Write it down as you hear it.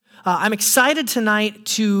I'm excited tonight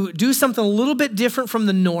to do something a little bit different from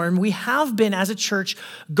the norm. We have been, as a church,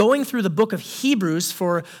 going through the book of Hebrews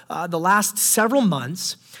for the last several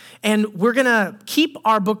months. And we're going to keep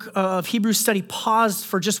our book of Hebrews study paused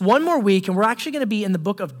for just one more week, and we're actually going to be in the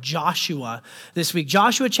book of Joshua this week,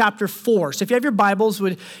 Joshua chapter 4. So if you have your Bibles,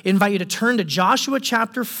 would invite you to turn to Joshua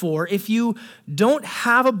chapter 4. If you don't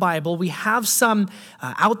have a Bible, we have some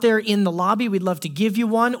out there in the lobby. We'd love to give you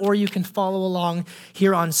one, or you can follow along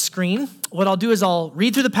here on screen. What I'll do is I'll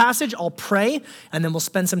read through the passage, I'll pray, and then we'll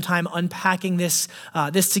spend some time unpacking this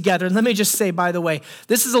together. And let me just say, by the way,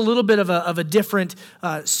 this is a little bit of a different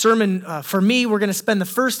sermon for me. We're going to spend the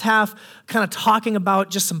first half kind of talking about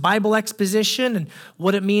just some Bible exposition and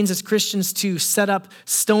what it means as Christians to set up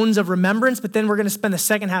stones of remembrance. But then we're going to spend the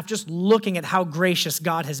second half just looking at how gracious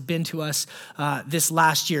God has been to us this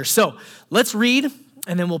last year. So let's read,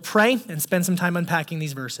 and then we'll pray and spend some time unpacking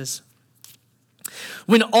these verses.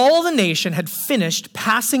 When all the nation had finished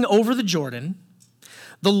passing over the Jordan,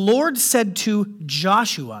 the Lord said to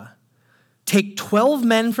Joshua, "Take 12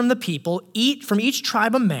 men from the people, from each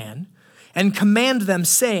tribe a man, and command them,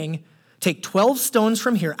 saying, 'Take 12 stones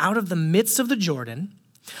from here out of the midst of the Jordan,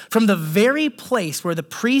 from the very place where the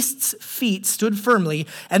priest's feet stood firmly,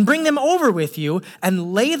 and bring them over with you,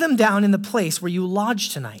 and lay them down in the place where you lodge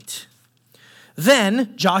tonight.'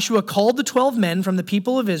 Then Joshua called the 12 men from the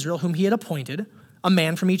people of Israel whom he had appointed, a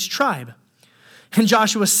man from each tribe. And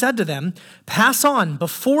Joshua said to them, 'Pass on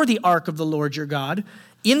before the ark of the Lord your God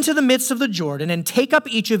into the midst of the Jordan, and take up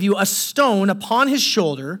each of you a stone upon his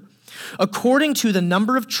shoulder, according to the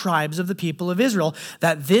number of tribes of the people of Israel,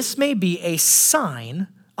 that this may be a sign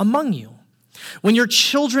among you. When your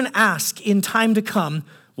children ask in time to come,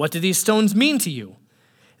 what do these stones mean to you?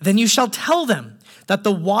 Then you shall tell them that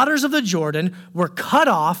the waters of the Jordan were cut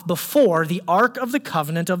off before the ark of the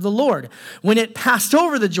covenant of the Lord. When it passed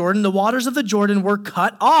over the Jordan, the waters of the Jordan were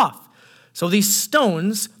cut off. So these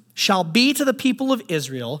stones shall be to the people of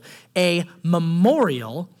Israel a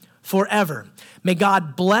memorial forever.'" May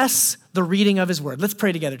God bless the reading of his word. Let's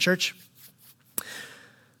pray together, church.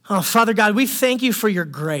 Oh, Father God, we thank you for your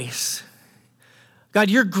grace. God,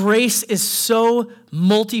 your grace is so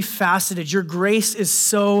multifaceted. Your grace is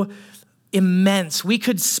so immense. We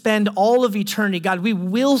could spend all of eternity, God, we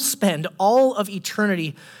will spend all of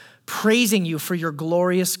eternity praising you for your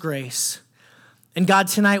glorious grace. And God,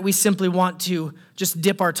 tonight we simply want to just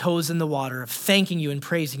dip our toes in the water of thanking you and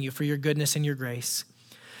praising you for your goodness and your grace.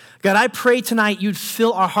 God, I pray tonight you'd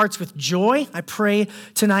fill our hearts with joy. I pray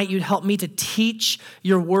tonight you'd help me to teach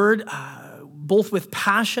your word both with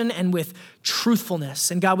passion and with truthfulness.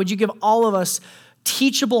 And God, would you give all of us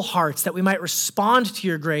teachable hearts that we might respond to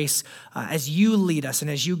your grace as you lead us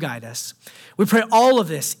and as you guide us. We pray all of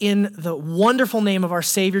this in the wonderful name of our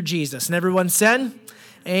Savior, Jesus. And everyone said,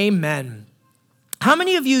 amen. How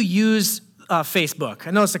many of you use Facebook?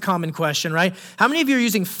 I know it's a common question, right? How many of you are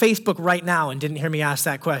using Facebook right now and didn't hear me ask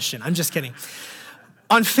that question? I'm just kidding.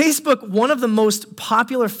 On Facebook, one of the most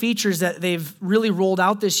popular features that they've really rolled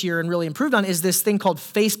out this year and really improved on is this thing called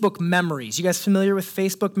Facebook Memories. You guys familiar with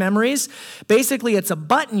Facebook Memories? Basically, it's a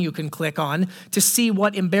button you can click on to see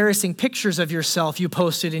what embarrassing pictures of yourself you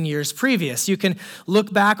posted in years previous. You can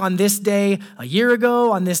look back on this day a year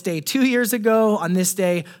ago, on this day 2 years ago, on this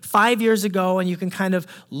day 5 years ago, and you can kind of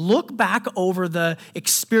look back over the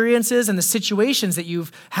experiences and the situations that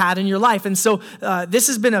you've had in your life. And so this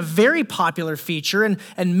has been a very popular feature,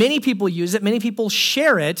 and many people use it, many people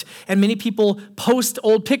share it, and many people post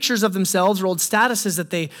old pictures of themselves or old statuses that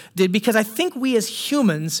they did, because I think we as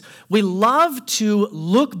humans, we love to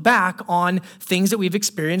look back on things that we've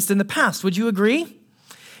experienced in the past. Would you agree?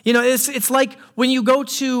 You know, it's like when you go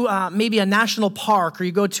to maybe a national park or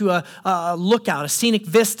you go to a lookout, a scenic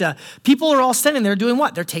vista, people are all standing there doing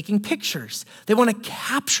what? They're taking pictures. They want to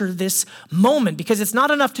capture this moment because it's not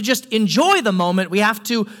enough to just enjoy the moment. We have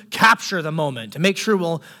to capture the moment to make sure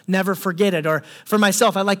we'll never forget it. Or for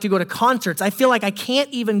myself, I like to go to concerts. I feel like I can't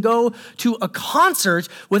even go to a concert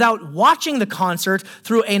without watching the concert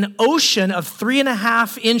through an ocean of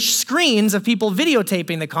 3.5-inch screens of people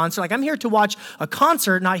videotaping the concert. Like, I'm here to watch a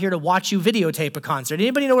concert, not here to watch you videotape a concert.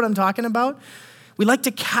 Anybody know what I'm talking about? We like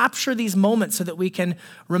to capture these moments so that we can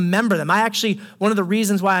remember them. One of the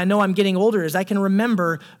reasons why I know I'm getting older is I can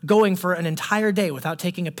remember going for an entire day without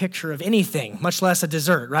taking a picture of anything, much less a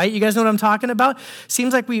dessert, right? You guys know what I'm talking about?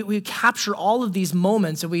 Seems like we capture all of these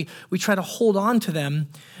moments and we try to hold on to them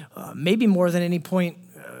maybe more than any point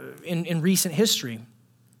in recent history.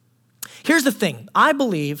 Here's the thing. I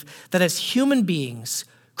believe that as human beings,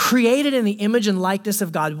 created in the image and likeness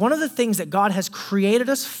of God, one of the things that God has created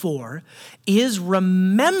us for is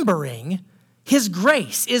remembering His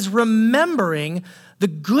grace is remembering the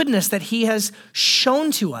goodness that he has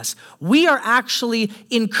shown to us. We are actually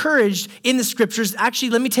encouraged in the scriptures. Actually,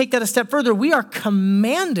 let me take that a step further. We are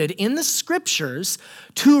commanded in the scriptures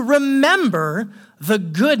to remember the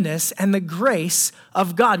goodness and the grace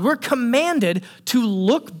of God. We're commanded to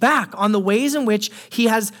look back on the ways in which he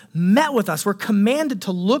has met with us. We're commanded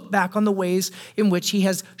to look back on the ways in which he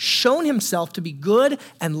has shown himself to be good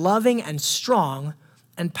and loving and strong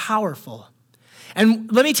and powerful.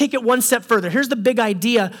 And let me take it one step further. Here's the big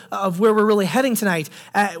idea of where we're really heading tonight.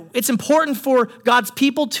 It's important for God's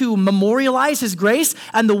people to memorialize his grace,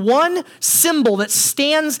 and the one symbol that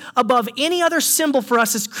stands above any other symbol for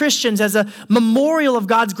us as Christians as a memorial of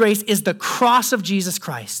God's grace is the cross of Jesus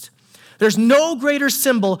Christ. There's no greater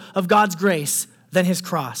symbol of God's grace than his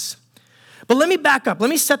cross. But let me back up. Let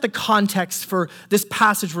me set the context for this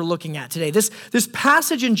passage we're looking at today. This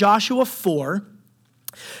passage in Joshua 4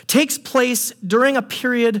 takes place during a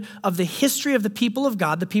period of the history of the people of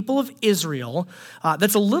God, the people of Israel,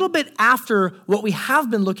 that's a little bit after what we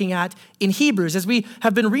have been looking at in Hebrews. As we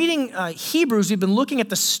have been reading Hebrews, we've been looking at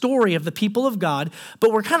the story of the people of God,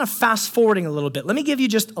 but we're kind of fast forwarding a little bit. Let me give you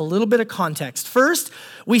just a little bit of context. First,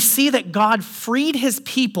 we see that God freed his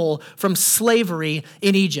people from slavery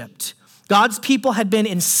in Egypt. God's people had been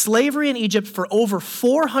in slavery in Egypt for over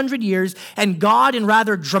 400 years, and God, in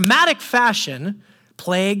rather dramatic fashion,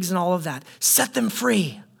 plagues and all of that, set them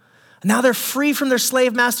free. And now they're free from their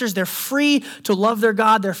slave masters. They're free to love their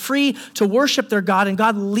God. They're free to worship their God. And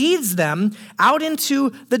God leads them out into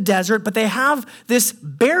the desert, but they have this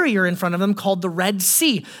barrier in front of them called the Red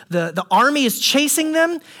Sea. The army is chasing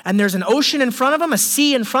them, and there's an ocean in front of them, a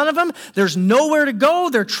sea in front of them. There's nowhere to go.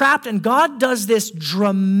 They're trapped, and God does this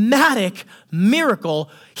dramatic miracle.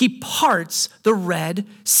 He parts the Red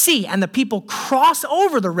Sea, and the people cross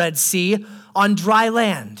over the Red Sea on dry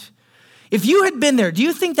land. If you had been there, do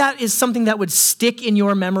you think that is something that would stick in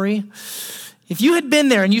your memory? If you had been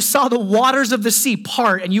there and you saw the waters of the sea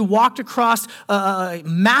part and you walked across a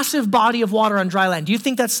massive body of water on dry land, do you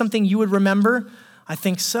think that's something you would remember? I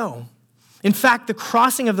think so. In fact, the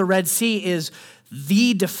crossing of the Red Sea is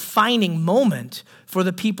the defining moment for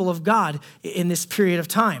the people of God in this period of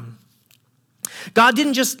time. God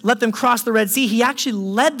didn't just let them cross the Red Sea, he actually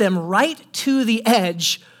led them right to the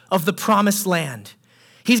edge of the promised land.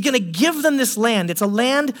 He's going to give them this land. It's a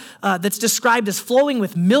land that's described as flowing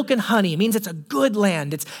with milk and honey. It means it's a good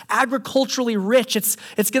land. It's agriculturally rich. It's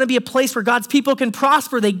going to be a place where God's people can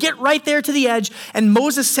prosper. They get right there to the edge, and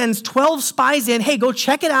Moses sends 12 spies in. Hey, go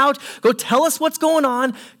check it out. Go tell us what's going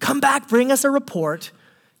on. Come back, bring us a report.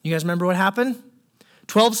 You guys remember what happened?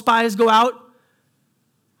 12 spies go out.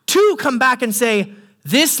 2 come back and say,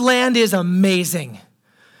 this land is amazing.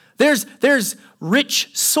 There's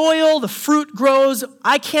rich soil, the fruit grows.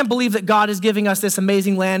 I can't believe that God is giving us this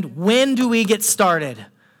amazing land. When do we get started?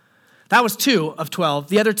 That was 2 of 12.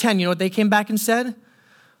 The other 10, you know what they came back and said?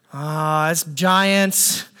 It's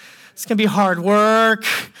giants. It's going to be hard work.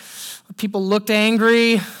 People looked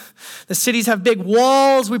angry. The cities have big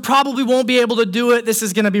walls. We probably won't be able to do it. This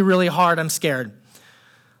is going to be really hard. I'm scared.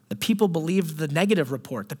 The people believed the negative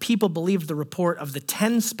report. The people believed the report of the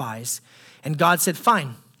 10 spies. And God said,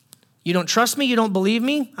 fine. You don't trust me? You don't believe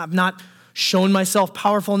me? I've not shown myself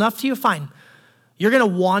powerful enough to you? Fine. You're going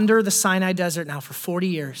to wander the Sinai desert now for 40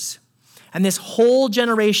 years. And this whole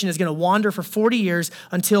generation is going to wander for 40 years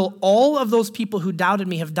until all of those people who doubted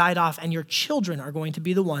me have died off, and your children are going to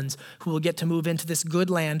be the ones who will get to move into this good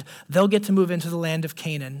land. They'll get to move into the land of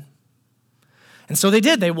Canaan. And so they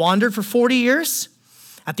did. They wandered for 40 years.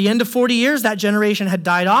 At the end of 40 years, that generation had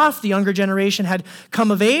died off. The younger generation had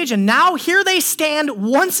come of age. And now here they stand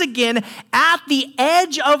once again at the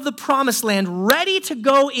edge of the promised land, ready to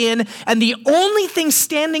go in. And the only thing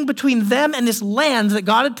standing between them and this land that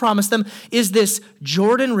God had promised them is this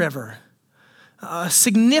Jordan River, a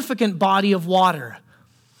significant body of water.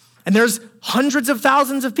 And there's hundreds of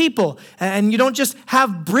thousands of people. And you don't just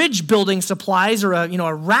have bridge building supplies or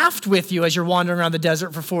a raft with you as you're wandering around the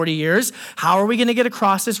desert for 40 years. How are we going to get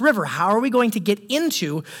across this river? How are we going to get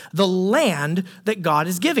into the land that God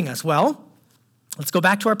is giving us? Well, let's go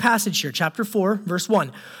back to our passage here, chapter 4, verse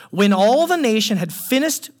 1. When all the nation had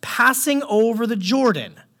finished passing over the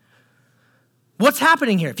Jordan. What's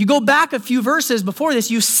happening here? If you go back a few verses before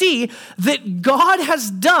this, you see that God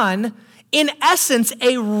has done, in essence,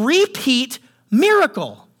 a repeat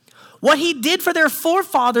miracle. What he did for their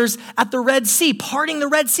forefathers at the Red Sea, parting the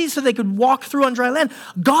Red Sea so they could walk through on dry land,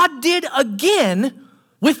 God did again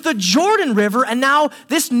with the Jordan River, and now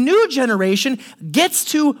this new generation gets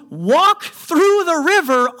to walk through the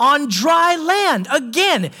river on dry land.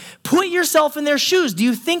 Again, put yourself in their shoes. Do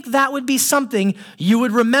you think that would be something you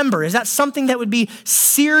would remember? Is that something that would be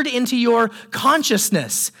seared into your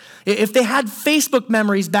consciousness? If they had Facebook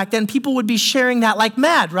memories back then, people would be sharing that like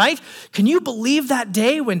mad, right? Can you believe that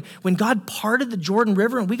day when God parted the Jordan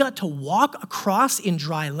River and we got to walk across in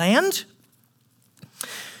dry land?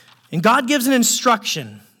 And God gives an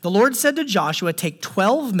instruction. The Lord said to Joshua, take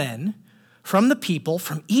 12 men from the people,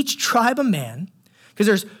 from each tribe a man, because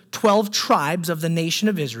there's 12 tribes of the nation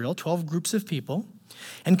of Israel, 12 groups of people,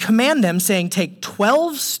 and command them, saying, take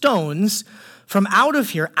 12 stones from out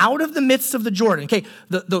of here, out of the midst of the Jordan. Okay,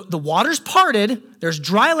 the water's parted, there's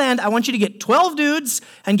dry land. I want you to get 12 dudes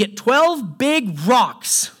and get 12 big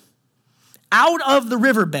rocks out of the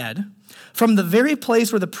riverbed from the very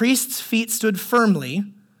place where the priest's feet stood firmly,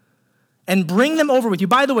 and bring them over with you.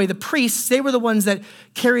 By the way, the priests, they were the ones that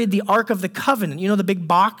carried the Ark of the Covenant. You know, the big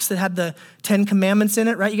box that had the 10 Commandments in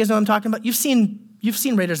it, right? You guys know what I'm talking about? You've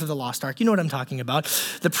seen Raiders of the Lost Ark. You know what I'm talking about.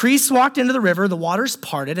 The priests walked into the river, the waters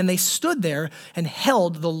parted, and they stood there and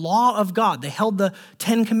held the law of God. They held the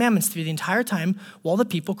 10 Commandments through the entire time while the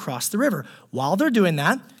people crossed the river. While they're doing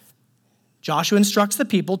that, Joshua instructs the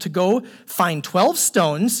people to go find 12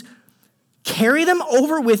 stones, carry them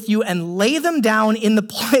over with you, and lay them down in the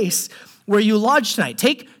place where you lodge tonight.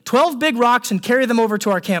 Take 12 big rocks and carry them over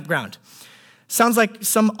to our campground. Sounds like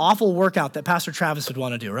some awful workout that Pastor Travis would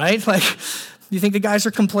want to do, right? Like, you think the guys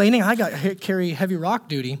are complaining? I got to carry heavy rock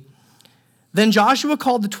duty. Then Joshua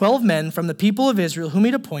called the 12 men from the people of Israel, whom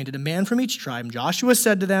he'd appointed, a man from each tribe. And Joshua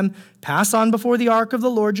said to them, pass on before the ark of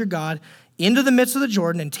the Lord your God into the midst of the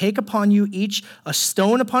Jordan, and take upon you each a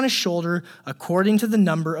stone upon his shoulder, according to the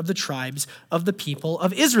number of the tribes of the people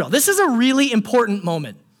of Israel. This is a really important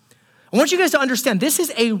moment. I want you guys to understand this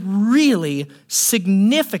is a really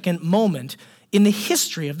significant moment in the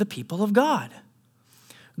history of the people of God.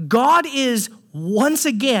 God is once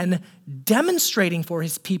again demonstrating for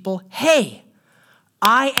his people, hey,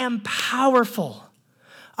 I am powerful.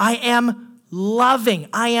 I am loving.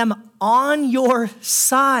 I am on your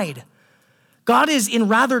side. God is in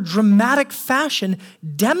rather dramatic fashion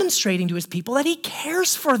demonstrating to his people that he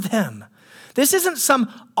cares for them. This isn't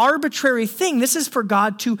some arbitrary thing. This is for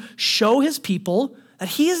God to show his people that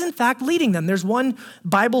he is in fact leading them. There's one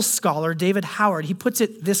Bible scholar, David Howard, he puts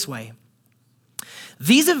it this way.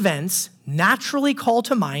 These events naturally call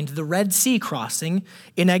to mind the Red Sea crossing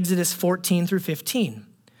in Exodus 14 through 15.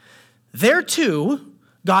 There too,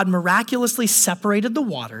 God miraculously separated the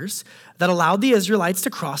waters that allowed the Israelites to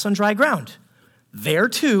cross on dry ground. There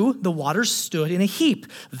too, the waters stood in a heap.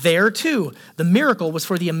 There too, the miracle was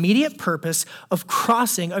for the immediate purpose of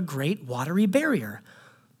crossing a great watery barrier.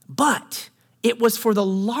 But it was for the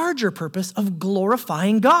larger purpose of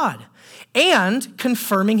glorifying God and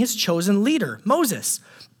confirming his chosen leader, Moses,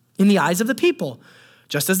 in the eyes of the people,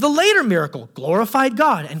 just as the later miracle glorified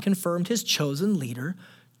God and confirmed his chosen leader,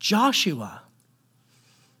 Joshua.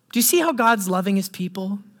 Do you see how God's loving his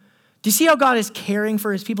people? Do you see how God is caring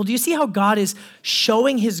for his people? Do you see how God is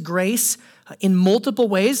showing his grace in multiple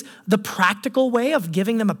ways? The practical way of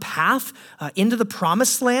giving them a path into the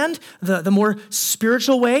promised land, the more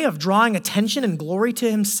spiritual way of drawing attention and glory to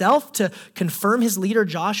himself to confirm his leader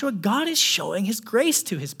Joshua. God is showing his grace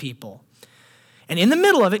to his people. And in the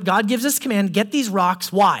middle of it, God gives us command, get these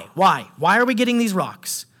rocks. Why? Why are we getting these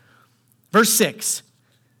rocks? Verse 6,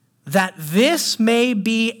 that this may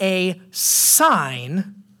be a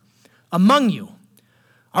sign among you.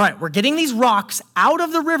 All right, we're getting these rocks out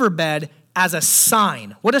of the riverbed as a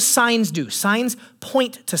sign. What do signs do? Signs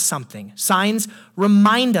point to something. Signs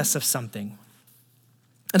remind us of something.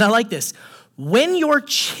 And I like this. When your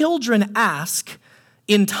children ask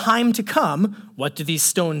in time to come, what do these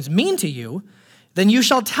stones mean to you? Then you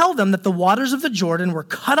shall tell them that the waters of the Jordan were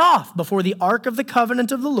cut off before the ark of the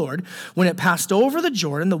covenant of the Lord. When it passed over the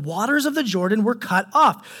Jordan, the waters of the Jordan were cut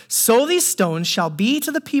off. So these stones shall be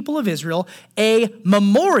to the people of Israel a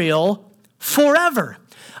memorial forever.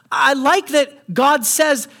 I like that God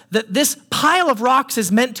says that this pile of rocks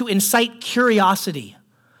is meant to incite curiosity.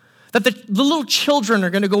 That the little children are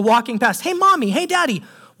going to go walking past. Hey, mommy, hey, daddy,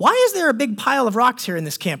 why is there a big pile of rocks here in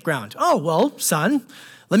this campground? Oh, well, son,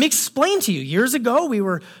 let me explain to you. Years ago, we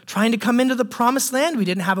were trying to come into the promised land. We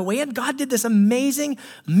didn't have a way in. God did this amazing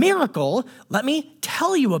miracle. Let me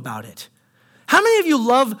tell you about it. How many of you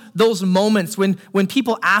love those moments when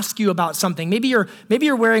people ask you about something? Maybe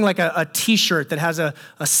you're wearing like a t-shirt that has a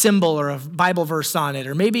symbol or a Bible verse on it,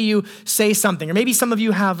 or maybe you say something, or maybe some of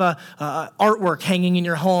you have a artwork hanging in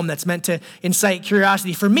your home that's meant to incite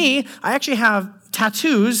curiosity. For me, I actually have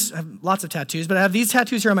tattoos, I have lots of tattoos, but I have these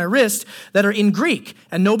tattoos here on my wrist that are in Greek,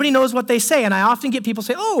 and nobody knows what they say. And I often get people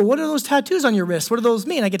say, oh, what are those tattoos on your wrist? What do those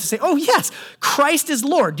mean? I get to say, oh, yes, Christ is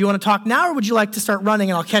Lord. Do you want to talk now, or would you like to start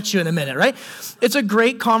running and I'll catch you in a minute, right? It's a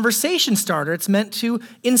great conversation starter. It's meant to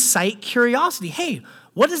incite curiosity. Hey,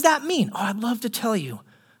 what does that mean? Oh, I'd love to tell you.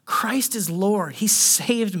 Christ is Lord. He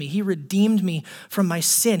saved me. He redeemed me from my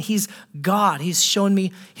sin. He's God. He's shown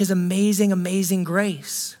me his amazing, amazing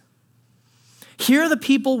grace. Here the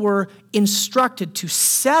people were instructed to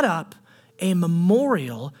set up a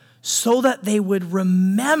memorial so that they would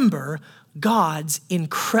remember God's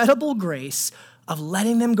incredible grace of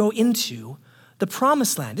letting them go into the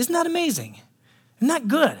promised land. Isn't that amazing? Isn't that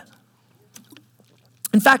good?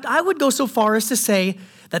 In fact, I would go so far as to say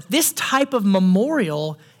that this type of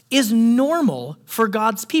memorial is normal for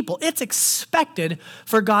God's people. It's expected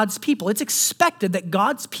for God's people. It's expected that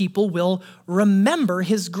God's people will remember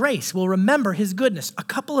his grace, will remember his goodness. A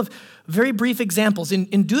couple of very brief examples.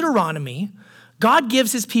 In Deuteronomy, God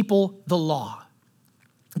gives his people the law.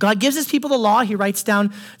 God gives his people the law. He writes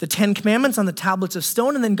down the 10 commandments on the tablets of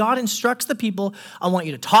stone, and then God instructs the people, I want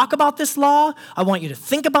you to talk about this law. I want you to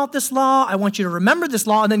think about this law. I want you to remember this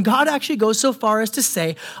law. And then God actually goes so far as to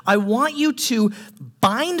say, I want you to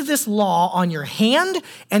bind this law on your hand,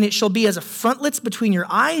 and it shall be as a frontlets between your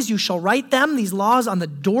eyes. You shall write them, these laws, on the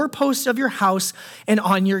doorposts of your house and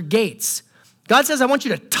on your gates. God says, I want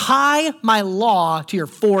you to tie my law to your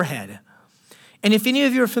forehead. And if any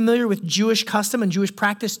of you are familiar with Jewish custom and Jewish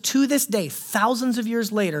practice, to this day, thousands of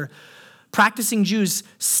years later, practicing Jews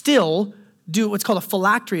still do what's called a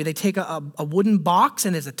phylactery. They take a wooden box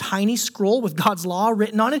and there's a tiny scroll with God's law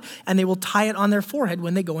written on it, and they will tie it on their forehead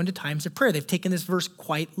when they go into times of prayer. They've taken this verse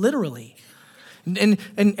quite literally.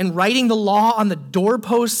 And writing the law on the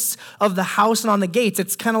doorposts of the house and on the gates,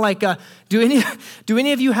 it's kind of like, do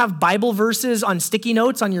any of you have Bible verses on sticky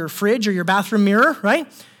notes on your fridge or your bathroom mirror,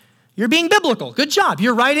 right? You're being biblical. Good job.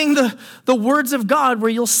 You're writing the words of God where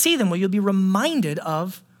you'll see them, where you'll be reminded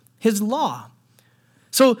of his law.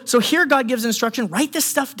 So here God gives instruction, write this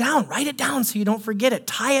stuff down. Write it down so you don't forget it.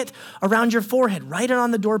 Tie it around your forehead. Write it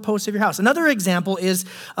on the doorpost of your house. Another example is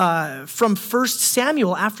from 1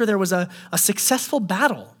 Samuel after there was a successful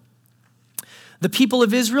battle. The people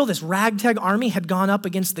of Israel, this ragtag army, had gone up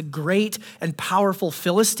against the great and powerful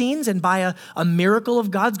Philistines, and by a miracle of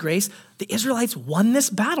God's grace, the Israelites won this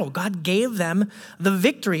battle. God gave them the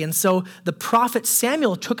victory. And so the prophet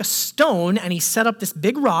Samuel took a stone and he set up this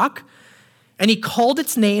big rock, and he called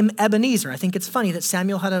its name Ebenezer. I think it's funny that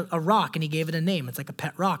Samuel had a rock and he gave it a name. It's like a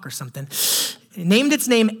pet rock or something. He named its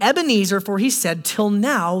name Ebenezer, for he said, till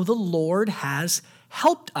now the Lord has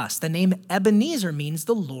helped us. The name Ebenezer means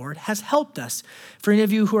the Lord has helped us. For any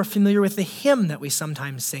of you who are familiar with the hymn that we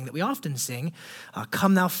sometimes sing, that we often sing,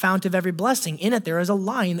 Come Thou Fount of Every Blessing, in it there is a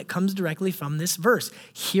line that comes directly from this verse.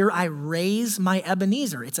 Here I raise my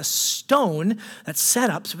Ebenezer. It's a stone that's set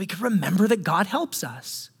up so we can remember that God helps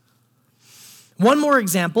us. One more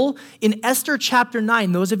example, in Esther chapter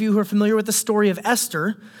 9, those of you who are familiar with the story of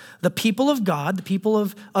Esther, the people of God, the people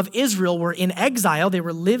of Israel were in exile. They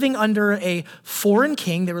were living under a foreign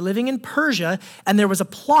king. They were living in Persia, and there was a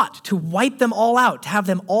plot to wipe them all out, to have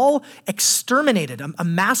them all exterminated, a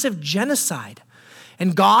massive genocide.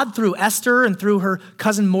 And God, through Esther and through her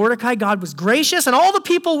cousin Mordecai, God was gracious, and all the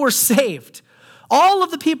people were saved. All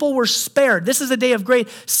of the people were spared. This is a day of great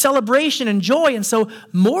celebration and joy. And so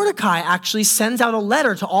Mordecai actually sends out a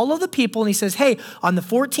letter to all of the people, and he says, hey, on the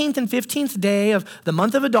 14th and 15th day of the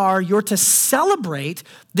month of Adar, you're to celebrate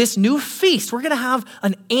this new feast. We're going to have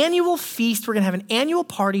an annual feast. We're going to have an annual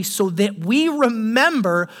party so that we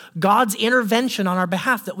remember God's intervention on our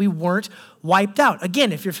behalf, that we weren't wiped out.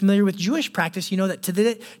 Again, if you're familiar with Jewish practice, you know that to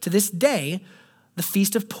this day, the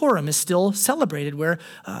Feast of Purim is still celebrated, where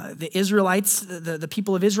the Israelites, the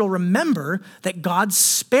people of Israel, remember that God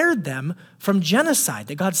spared them from genocide,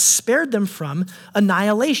 that God spared them from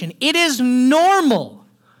annihilation. It is normal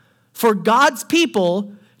for God's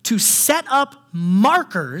people to set up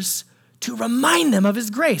markers to remind them of his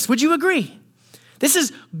grace. Would you agree? This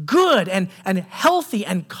is good and healthy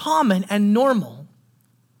and common and normal.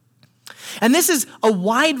 And this is a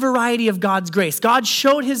wide variety of God's grace. God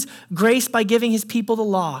showed his grace by giving his people the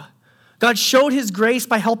law. God showed his grace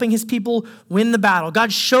by helping his people win the battle.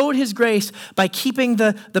 God showed his grace by keeping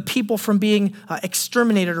the people from being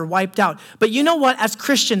exterminated or wiped out. But you know what? As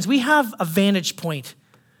Christians, we have a vantage point.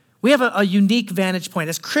 We have a unique vantage point.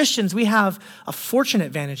 As Christians, we have a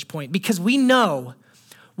fortunate vantage point because we know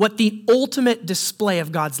what the ultimate display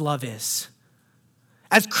of God's love is.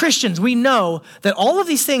 As Christians, we know that all of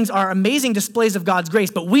these things are amazing displays of God's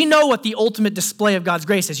grace, but we know what the ultimate display of God's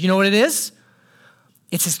grace is. You know what it is?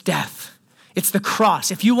 It's his death. It's the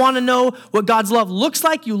cross. If you want to know what God's love looks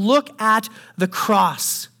like, you look at the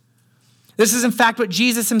cross. This is in fact what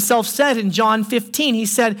Jesus himself said in John 15. He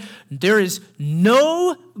said, there is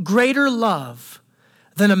no greater love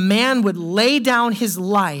than a man would lay down his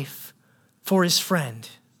life for his friend.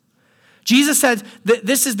 Jesus said that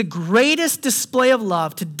this is the greatest display of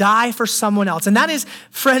love, to die for someone else. And that is,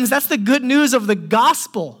 friends, that's the good news of the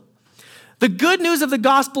gospel. The good news of the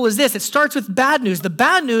gospel is this. It starts with bad news. The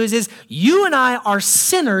bad news is you and I are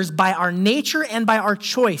sinners by our nature and by our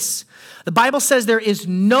choice. The Bible says there is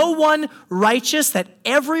no one righteous, that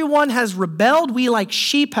everyone has rebelled. We like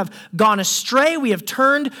sheep have gone astray. We have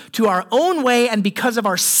turned to our own way, and because of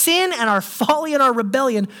our sin and our folly and our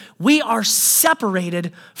rebellion, we are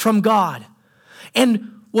separated from God.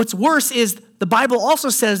 And what's worse is the Bible also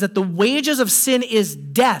says that the wages of sin is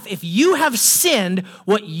death. If you have sinned,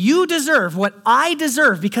 what you deserve, what I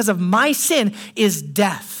deserve because of my sin, is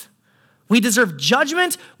death. We deserve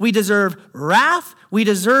judgment, we deserve wrath, we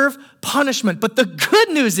deserve punishment. But the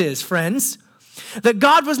good news is, friends, that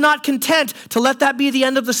God was not content to let that be the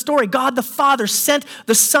end of the story. God the Father sent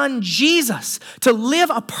the Son Jesus to live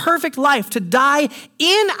a perfect life, to die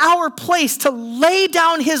in our place, to lay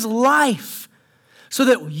down his life so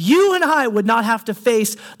that you and I would not have to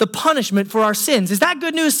face the punishment for our sins. Is that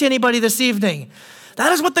good news to anybody this evening?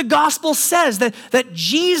 That is what the gospel says, that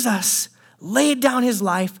Jesus laid down his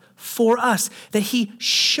life for us, that he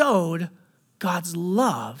showed God's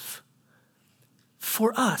love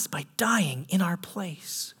for us by dying in our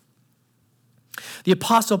place. The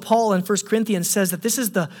Apostle Paul in 1 Corinthians says that this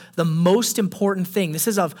is the most important thing. This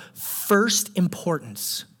is of first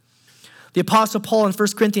importance. The Apostle Paul in 1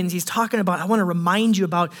 Corinthians, he's talking about, I want to remind you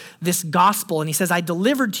about this gospel. And he says, I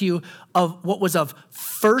delivered to you of what was of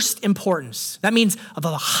first importance. That means of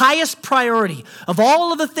the highest priority. Of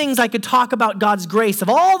all of the things I could talk about God's grace, of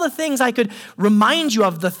all the things I could remind you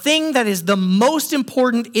of, the thing that is the most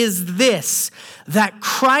important is this, that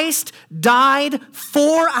Christ died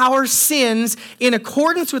for our sins in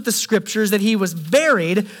accordance with the scriptures, that he was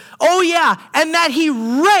buried. Oh yeah, and that he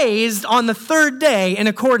raised on the third day in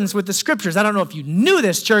accordance with the scriptures. I don't know if you knew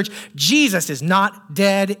this, church. Jesus is not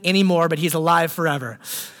dead anymore, but he's alive forever.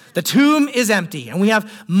 The tomb is empty, and we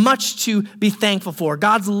have much to be thankful for.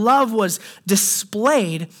 God's love was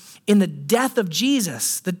displayed in the death of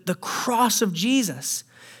Jesus, the cross of Jesus.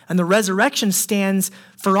 And the resurrection stands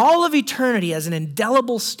for all of eternity as an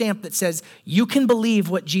indelible stamp that says, you can believe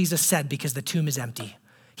what Jesus said because the tomb is empty.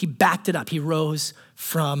 He backed it up. He rose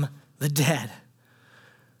from the dead.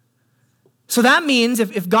 So that means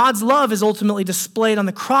if God's love is ultimately displayed on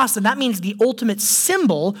the cross, then that means the ultimate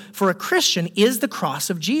symbol for a Christian is the cross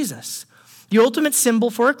of Jesus. The ultimate symbol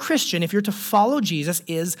for a Christian, if you're to follow Jesus,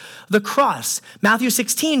 is the cross. Matthew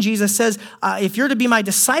 16, Jesus says, if you're to be my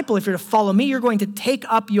disciple, if you're to follow me, you're going to take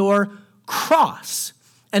up your cross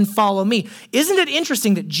and follow me. Isn't it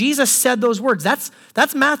interesting that Jesus said those words? That's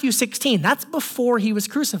Matthew 16. That's before he was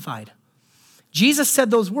crucified. Jesus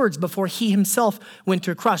said those words before he himself went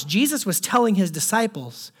to a cross. Jesus was telling his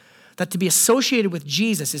disciples that to be associated with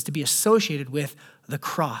Jesus is to be associated with the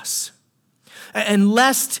cross. And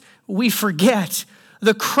lest we forget,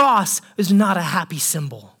 the cross is not a happy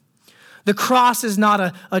symbol. The cross is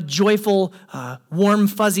not a joyful, warm,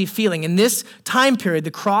 fuzzy feeling. In this time period,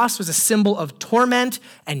 the cross was a symbol of torment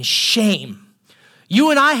and shame. You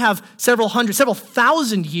and I have several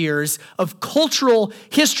thousand years of cultural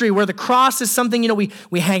history where the cross is something,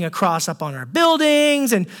 we hang a cross up on our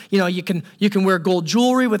buildings, and, you can wear gold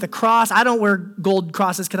jewelry with a cross. I don't wear gold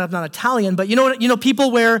crosses because I'm not Italian, but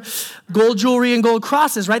people wear gold jewelry and gold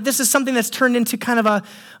crosses, right? This is something that's turned into kind of a,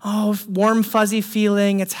 warm, fuzzy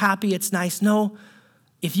feeling. It's happy, it's nice. No,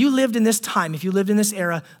 if you lived in this time, if you lived in this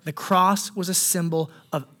era, the cross was a symbol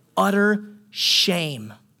of utter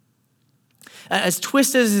shame. As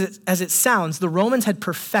twisted as it sounds, the Romans had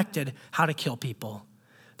perfected how to kill people.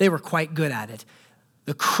 They were quite good at it.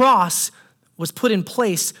 The cross was put in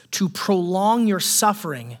place to prolong your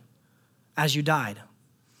suffering as you died.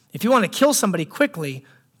 If you want to kill somebody quickly,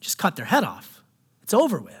 just cut their head off. It's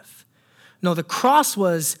over with. No, the cross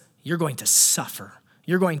was, you're going to suffer.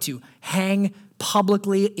 You're going to hang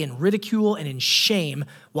publicly in ridicule and in shame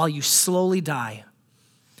while you slowly die.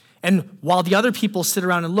 And while the other people sit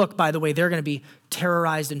around and look, by the way, they're going to be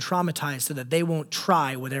terrorized and traumatized so that they won't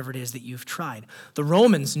try whatever it is that you've tried. The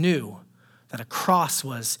Romans knew that a cross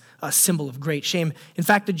was a symbol of great shame. In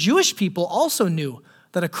fact, the Jewish people also knew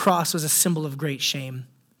that a cross was a symbol of great shame.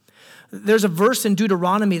 There's a verse in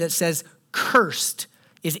Deuteronomy that says, cursed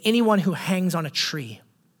is anyone who hangs on a tree.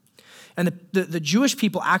 And the Jewish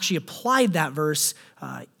people actually applied that verse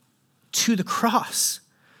to the cross.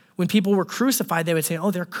 when people were crucified, they would say,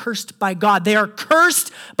 oh, they're cursed by God. They are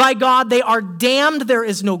cursed by God. They are damned. There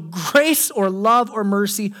is no grace or love or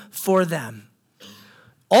mercy for them.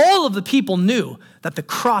 All of the people knew that the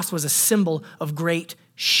cross was a symbol of great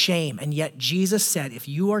shame. And yet Jesus said, if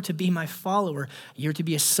you are to be my follower, you're to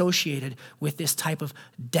be associated with this type of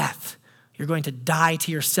death. You're going to die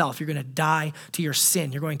to yourself. You're going to die to your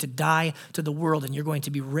sin. You're going to die to the world, and you're going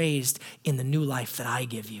to be raised in the new life that I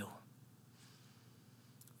give you.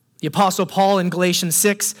 The Apostle Paul in Galatians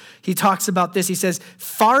 6, he talks about this. He says,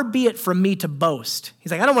 far be it from me to boast.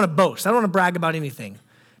 He's like, I don't want to boast. I don't want to brag about anything.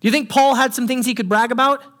 Do you think Paul had some things he could brag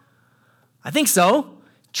about? I think so.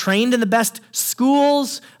 Trained in the best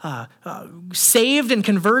schools, saved and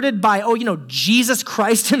converted by, Jesus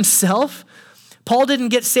Christ himself. Paul didn't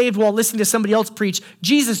get saved while listening to somebody else preach.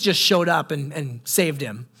 Jesus just showed up and saved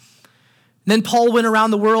him. And then Paul went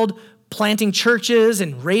around the world planting churches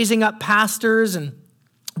and raising up pastors and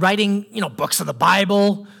writing, books of the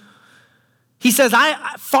Bible. He says,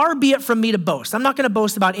 far be it from me to boast. I'm not going to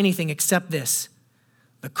boast about anything except this,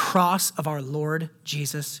 the cross of our Lord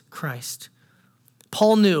Jesus Christ.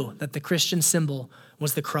 Paul knew that the Christian symbol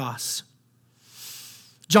was the cross.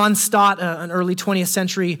 John Stott, an early 20th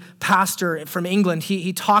century pastor from England,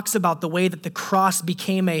 he talks about the way that the cross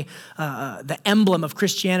became the emblem of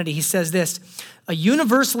Christianity. He says this, a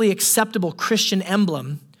universally acceptable Christian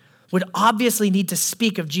emblem would obviously need to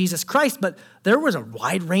speak of Jesus Christ, but there was a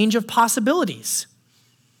wide range of possibilities.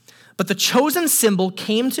 But the chosen symbol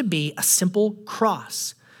came to be a simple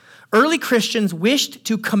cross. Early Christians wished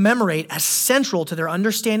to commemorate as central to their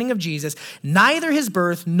understanding of Jesus, neither his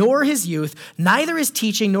birth nor his youth, neither his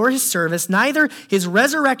teaching nor his service, neither his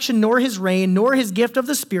resurrection nor his reign, nor his gift of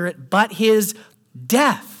the Spirit, but his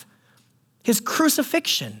death, his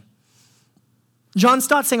crucifixion. John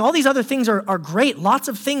Stott saying all these other things are great. Lots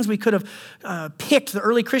of things we could have picked, the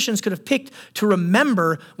early Christians could have picked to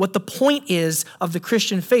remember what the point is of the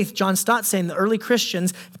Christian faith. John Stott saying the early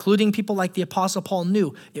Christians, including people like the Apostle Paul,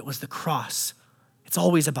 knew it was the cross. It's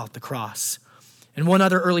always about the cross. And one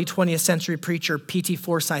other early 20th century preacher, P.T.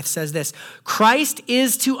 Forsyth, says this, Christ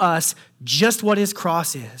is to us just what his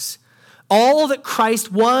cross is. All that Christ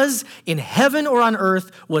was in heaven or on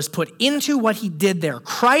earth was put into what he did there.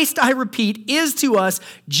 Christ, I repeat, is to us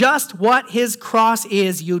just what his cross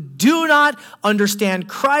is. You do not understand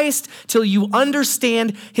Christ till you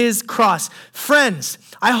understand his cross. Friends,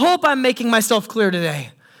 I hope I'm making myself clear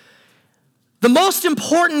today. The most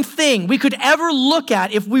important thing we could ever look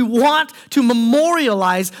at if we want to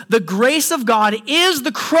memorialize the grace of God is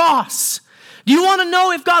the cross. Do you want to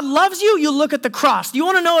know if God loves you? You look at the cross. Do you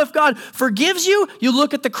want to know if God forgives you? You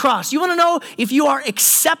look at the cross. You want to know if you are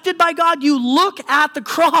accepted by God? You look at the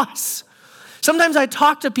cross. Sometimes I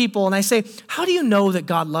talk to people and I say, how do you know that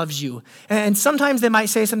God loves you? And sometimes they might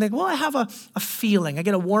say something, well, I have a feeling. I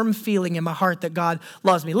get a warm feeling in my heart that God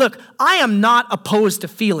loves me. Look, I am not opposed to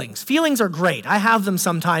feelings. Feelings are great. I have them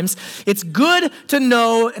sometimes. It's good to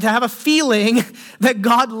know, to have a feeling that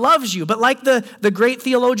God loves you. But like the great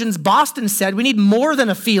theologians Boston said, we need more than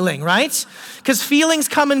a feeling, right? Because feelings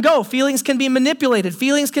come and go. Feelings can be manipulated.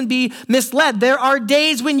 Feelings can be misled. There are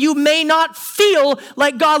days when you may not feel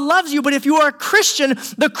like God loves you, but if you are a Christian,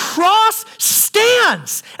 the cross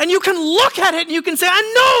stands. And you can look at it and you can say, I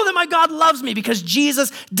know that my God loves me because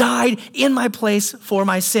Jesus died in my place for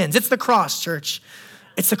my sins. It's the cross, church.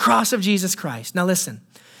 It's the cross of Jesus Christ. Now listen,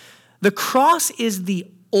 the cross is the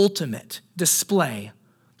ultimate display,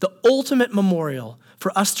 the ultimate memorial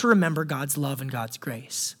for us to remember God's love and God's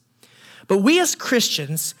grace. But we as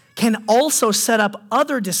Christians can also set up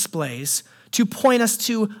other displays to point us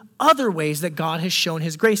to other ways that God has shown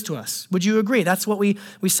his grace to us. Would you agree? That's what we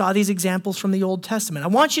saw these examples from the Old Testament. I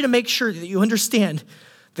want you to make sure that you understand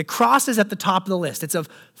the cross is at the top of the list. It's of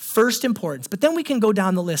first importance, but then we can go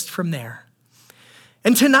down the list from there.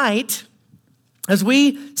 And tonight, as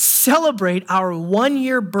we celebrate our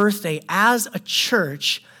 1-year birthday as a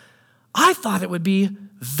church, I thought it would be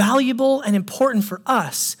valuable and important for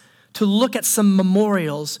us to look at some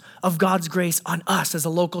memorials of God's grace on us as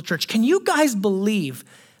a local church. Can you guys believe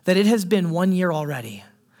that it has been 1 year already?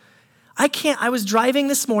 I was driving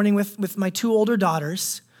this morning with my 2 older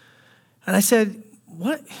daughters, and I said,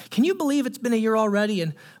 "What? Can you believe it's been a year already?"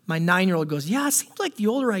 And my 9-year-old goes, "Yeah, it seems like the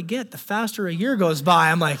older I get, the faster a year goes by."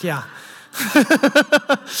 I'm like, yeah.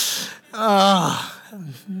 That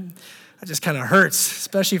just kind of hurts,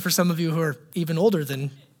 especially for some of you who are even older than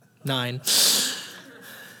 9.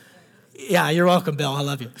 Yeah, you're welcome, Bill. I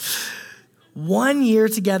love you. 1 year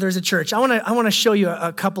together as a church. I want to show you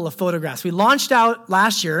a couple of photographs. We launched out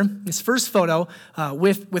last year, this first photo,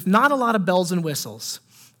 with not a lot of bells and whistles.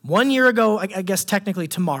 1 year ago, I guess technically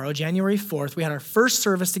tomorrow, January 4th, we had our first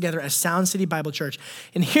service together as Sound City Bible Church.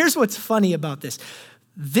 And here's what's funny about this.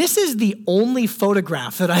 This is the only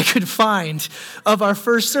photograph that I could find of our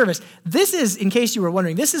first service. This is, in case you were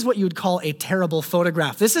wondering, this is what you would call a terrible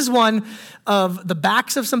photograph. This is one of the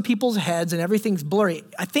backs of some people's heads and everything's blurry.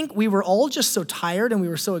 I think we were all just so tired and we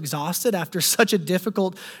were so exhausted after such a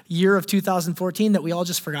difficult year of 2014 that we all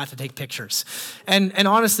just forgot to take pictures. And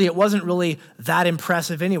honestly, it wasn't really that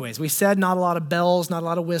impressive anyways. We said not a lot of bells, not a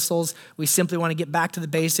lot of whistles. We simply want to get back to the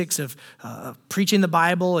basics of preaching the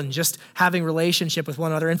Bible and just having relationship with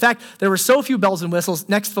one another. In fact, there were so few bells and whistles.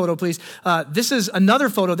 Next photo, please. This is another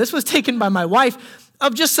photo. This was taken by my wife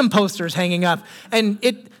of just some posters hanging up. And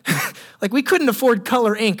it, like we couldn't afford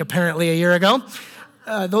color ink apparently a year ago.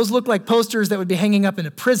 Those look like posters that would be hanging up in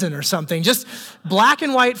a prison or something. Just black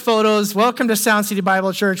and white photos. Welcome to Sound City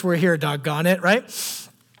Bible Church. We're here, doggone it, right?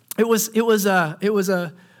 It was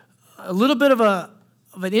a little bit of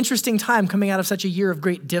an interesting time coming out of such a year of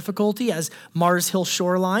great difficulty as Mars Hill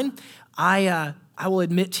Shoreline. I will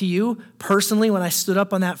admit to you, personally, when I stood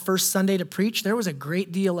up on that first Sunday to preach, there was a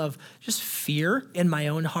great deal of just fear in my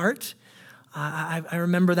own heart. I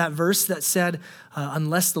remember that verse that said,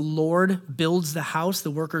 unless the Lord builds the house,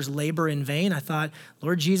 the workers labor in vain. I thought,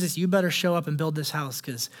 Lord Jesus, you better show up and build this house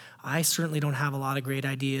because I certainly don't have a lot of great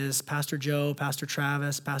ideas. Pastor Joe, Pastor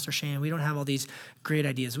Travis, Pastor Shane, we don't have all these great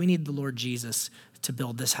ideas. We need the Lord Jesus to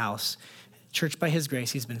build this house. Church, by his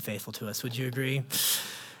grace, he's been faithful to us. Would you agree?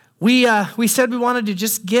 We said we wanted to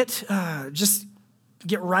just get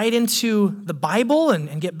right into the Bible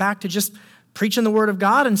and get back to just preaching the Word of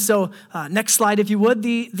God. And so next slide, if you would.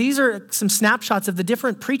 These are some snapshots of the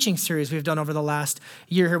different preaching series we've done over the last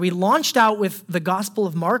year here. We launched out with the Gospel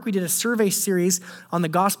of Mark. We did a survey series on the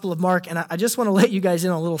Gospel of Mark. And I just want to let you guys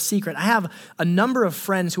in on a little secret. I have a number of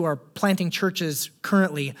friends who are planting churches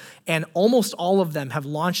currently, and almost all of them have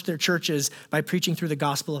launched their churches by preaching through the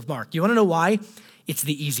Gospel of Mark. You want to know why? It's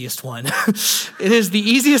the easiest one. It is the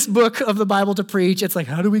easiest book of the Bible to preach. It's like,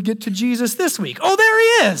 how do we get to Jesus this week? Oh, there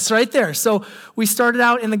he is, right there. So we started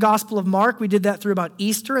out in the Gospel of Mark. We did that through about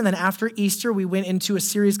Easter. And then after Easter, we went into a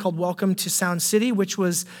series called Welcome to Sound City, which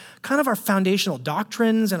was kind of our foundational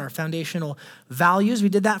doctrines and our foundational values. We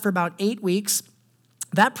did that for about 8 weeks.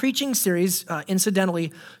 That preaching series,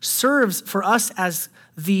 incidentally, serves for us as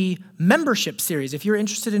the membership series. If you're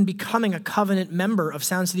interested in becoming a covenant member of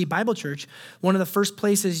Sound City Bible Church, one of the first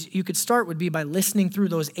places you could start would be by listening through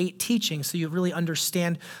those 8 teachings so you really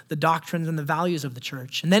understand the doctrines and the values of the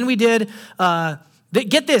church. And then we did,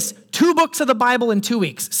 get this, 2 books of the Bible in 2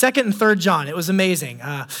 weeks, 2nd and 3rd John. It was amazing.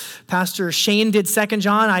 Pastor Shane did 2nd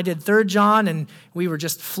John, I did 3rd John, and we were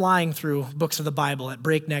just flying through books of the Bible at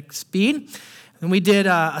breakneck speed. And we did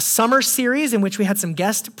a summer series in which we had some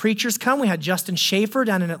guest preachers come. We had Justin Schaefer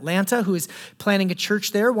down in Atlanta, who is planning a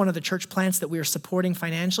church there, one of the church plants that we are supporting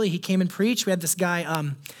financially. He came and preached. We had this guy,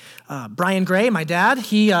 Brian Gray, my dad.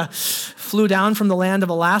 He flew down from the land of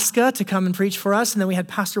Alaska to come and preach for us. And then we had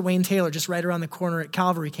Pastor Wayne Taylor just right around the corner at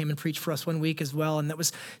Calvary came and preached for us one week as well. And that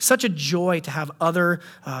was such a joy to have other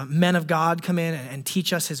men of God come in and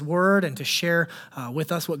teach us his word and to share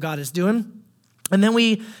with us what God is doing. And then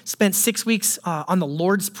we spent 6 weeks on the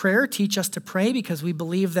Lord's Prayer, teach us to pray, because we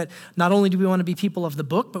believe that not only do we want to be people of the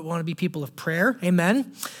book, but we want to be people of prayer.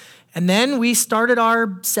 Amen. And then we started our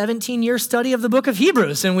 17-year study of the book of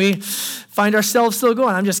Hebrews, and we find ourselves still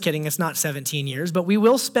going. I'm just kidding. It's not 17 years, but we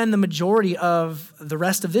will spend the majority of the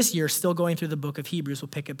rest of this year still going through the book of Hebrews. We'll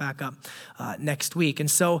pick it back up next week.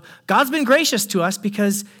 And so God's been gracious to us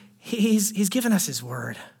because he's given us his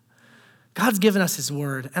word. God's given us his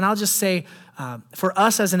word. And I'll just say, for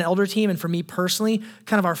us as an elder team and for me personally,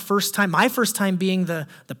 kind of our first time, my first time being the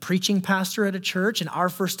preaching pastor at a church and our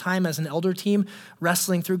first time as an elder team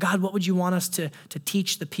wrestling through, God, what would you want us to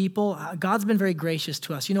teach the people? God's been very gracious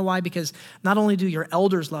to us. You know why? Because not only do your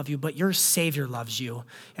elders love you, but your Savior loves you.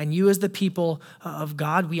 And you as the people of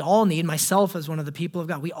God, we all need, myself as one of the people of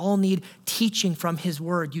God, we all need teaching from his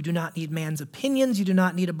word. You do not need man's opinions. You do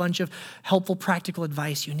not need a bunch of helpful, practical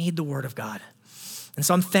advice. You need the word of God. And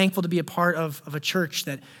so I'm thankful to be a part of a church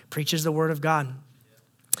that preaches the word of God.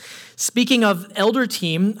 Speaking of elder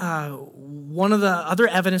team, one of the other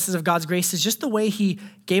evidences of God's grace is just the way he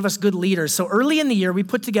gave us good leaders. So early in the year, we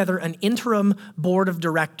put together an interim board of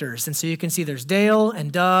directors. And so you can see there's Dale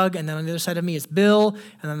and Doug, and then on the other side of me is Bill,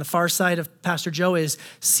 and on the far side of Pastor Joe is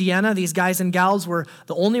Sienna. These guys and gals were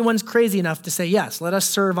the only ones crazy enough to say, yes, let us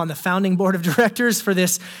serve on the founding board of directors for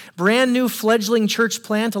this brand new fledgling church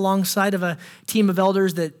plant alongside of a team of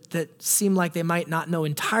elders that seem like they might not know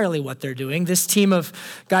entirely what they're doing. This team of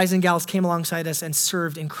guys and gals came alongside us and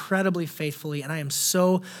served incredibly faithfully faithfully, and I am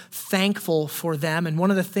so thankful for them. And one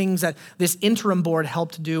of the things that this interim board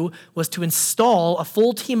helped do was to install a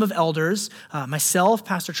full team of elders, myself,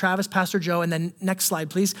 Pastor Travis, Pastor Joe, and then next slide,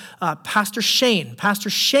 please, Pastor Shane. Pastor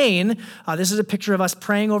Shane, this is a picture of us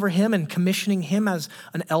praying over him and commissioning him as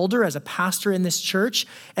an elder, as a pastor in this church.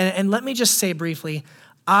 And let me just say briefly,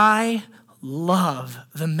 I love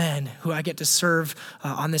the men who I get to serve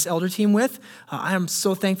on this elder team with. I am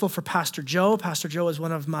so thankful for Pastor Joe. Pastor Joe is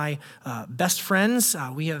one of my best friends.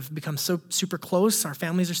 We have become so super close. Our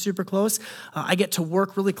families are super close. I get to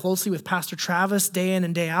work really closely with Pastor Travis day in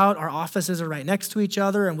and day out. Our offices are right next to each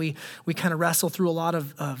other, and we kind of wrestle through a lot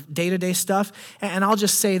of day-to-day stuff. And I'll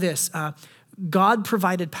just say this, God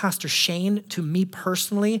provided Pastor Shane to me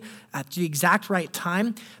personally at the exact right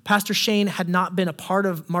time. Pastor Shane had not been a part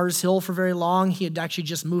of Mars Hill for very long. He had actually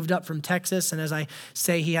just moved up from Texas, and as I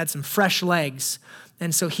say, he had some fresh legs.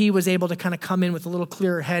 And so he was able to kind of come in with a little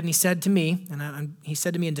clearer head, and he said to me, he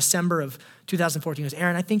said to me in December of 2014, he goes,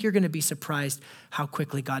 Aaron, I think you're going to be surprised how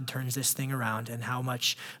quickly God turns this thing around and how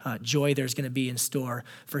much joy there's going to be in store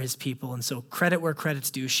for his people. And so credit where credit's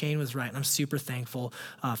due. Shane was right, and I'm super thankful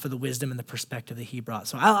for the wisdom and the perspective that he brought.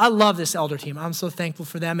 So I love this elder team. I'm so thankful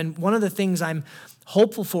for them. And one of the things I'm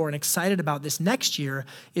hopeful for and excited about this next year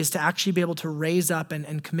is to actually be able to raise up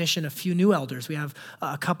and commission a few new elders. We have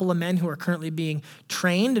a couple of men who are currently being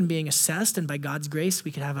trained and being assessed, and by God's grace,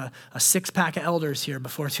 we could have a six-pack of elders here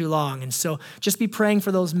before too long. And so just be praying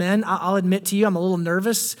for those men. I'll admit to you, I'm a little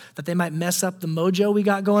nervous that they might mess up the mojo we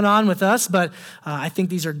got going on with us, but I think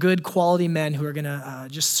these are good quality men who are going to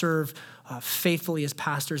just serve faithfully as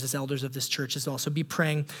pastors, as elders of this church as well. So be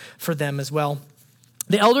praying for them as well.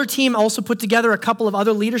 The elder team also put together a couple of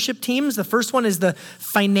other leadership teams. The first one is the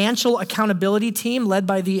financial accountability team led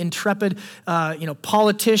by the intrepid,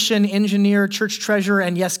 politician, engineer, church treasurer,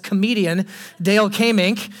 and yes, comedian, Dale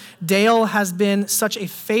Kamink. Dale has been such a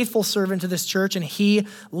faithful servant to this church, and he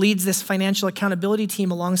leads this financial accountability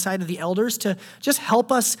team alongside of the elders to just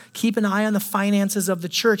help us keep an eye on the finances of the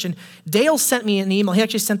church. And Dale sent me an email. He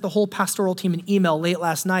actually sent the whole pastoral team an email late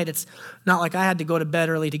last night. It's not like I had to go to bed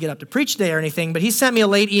early to get up to preach today or anything, but he sent me a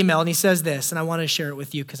late email, and he says this, and I want to share it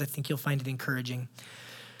with you because I think you'll find it encouraging.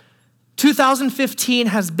 2015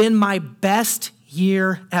 has been my best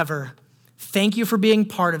year ever. Thank you for being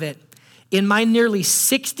part of it. In my nearly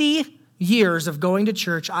 60 years of going to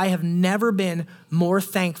church, I have never been more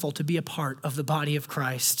thankful to be a part of the body of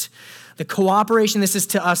Christ. The cooperation, this is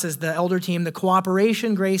to us as the elder team, the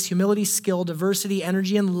cooperation, grace, humility, skill, diversity,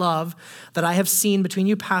 energy, and love that I have seen between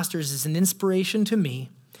you pastors is an inspiration to me.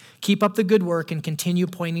 Keep up the good work and continue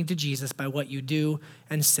pointing to Jesus by what you do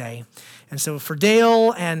and say. And so for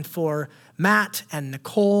Dale and for Matt and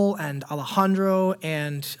Nicole and Alejandro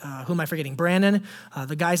and who am I forgetting? Brandon,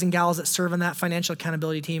 the guys and gals that serve on that financial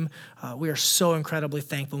accountability team, we are so incredibly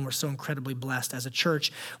thankful and we're so incredibly blessed as a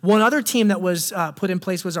church. One other team that was put in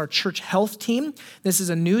place was our church health team. This is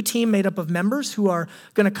a new team made up of members who are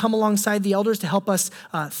going to come alongside the elders to help us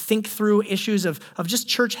think through issues of just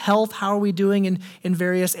church health. How are we doing in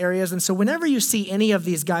various areas? And so whenever you see any of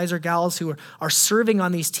these guys or gals who are serving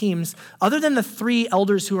on these teams, other than the 3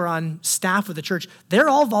 elders who are on staff with the church, they're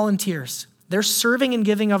all volunteers. They're serving and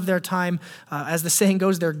giving of their time. As the saying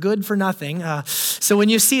goes, they're good for nothing. So when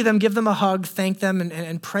you see them, give them a hug, thank them,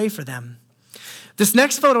 and pray for them. This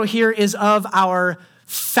next photo here is of our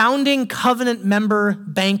founding covenant member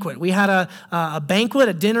banquet. We had a banquet,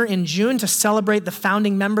 a dinner in June to celebrate the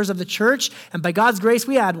founding members of the church. And by God's grace,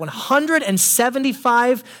 we had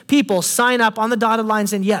 175 people sign up on the dotted line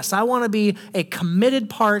saying, yes, I want to be a committed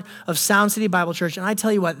part of Sound City Bible Church. And I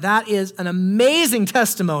tell you what, that is an amazing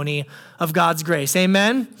testimony of God's grace.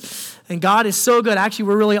 Amen. And God is so good. Actually,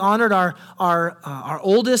 we're really honored. Our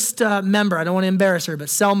oldest member, I don't want to embarrass her, but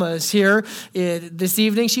Selma is here this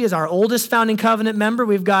evening. She is our oldest founding covenant member.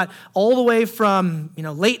 We've got all the way from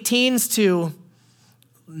late teens to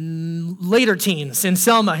later teens in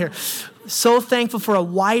Selma here. So thankful for a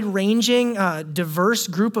wide-ranging, diverse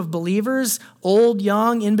group of believers, old,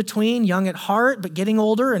 young, in between, young at heart, but getting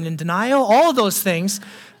older and in denial. All of those things,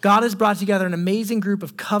 God has brought together an amazing group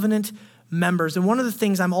of covenant members. And one of the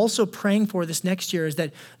things I'm also praying for this next year is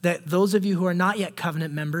that those of you who are not yet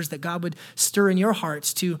covenant members, that God would stir in your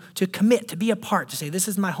hearts to commit, to be a part, to say, this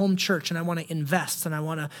is my home church and I want to invest and I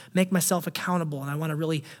want to make myself accountable and I want to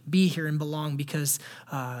really be here and belong because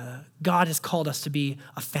God has called us to be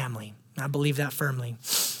a family. I believe that firmly.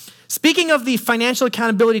 Speaking of the financial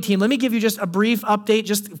accountability team, let me give you just a brief update,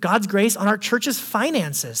 just God's grace on our church's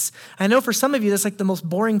finances. I know for some of you, that's like the most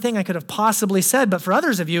boring thing I could have possibly said, but for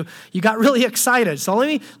others of you, you got really excited. So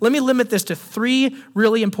let me limit this to 3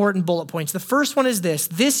 really important bullet points. The first one is this.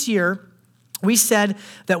 This year, We said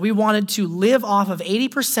that we wanted to live off of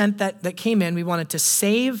 80% that came in. We wanted to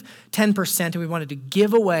save 10%, and we wanted to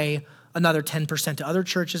give away another 10% to other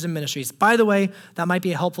churches and ministries. By the way, that might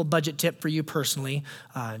be a helpful budget tip for you personally,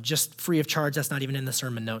 just free of charge. That's not even in the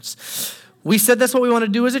sermon notes. We said that's what we want to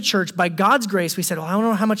do as a church. By God's grace, we said, well, I don't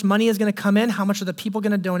know how much money is going to come in. How much are the people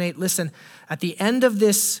going to donate? Listen, at the end of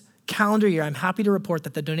this calendar year, I'm happy to report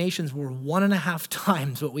that the donations were 1.5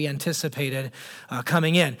 times what we anticipated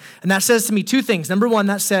coming in. And that says to me two things. Number one,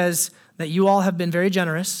 that says that you all have been very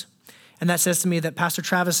generous. And that says to me that Pastor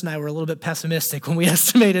Travis and I were a little bit pessimistic when we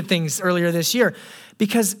estimated things earlier this year,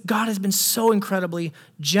 because God has been so incredibly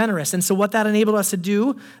generous. And so what that enabled us to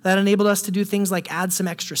do things like add some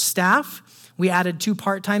extra staff. We added 2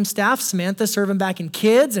 part-time staff, Samantha serving back in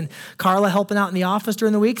kids and Carla helping out in the office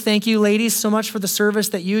during the week. Thank you, ladies, so much for the service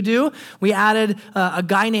that you do. We added a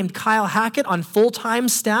guy named Kyle Hackett on full-time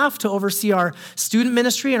staff to oversee our student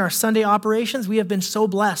ministry and our Sunday operations. We have been so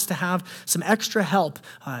blessed to have some extra help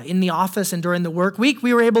in the office and during the work week.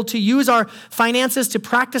 We were able to use our finances to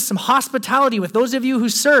practice some hospitality with those of you who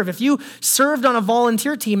serve. If you served on a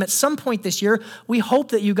volunteer team at some point this year, we hope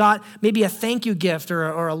that you got maybe a thank you gift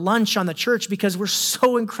or a lunch on the church, because we're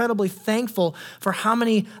so incredibly thankful for how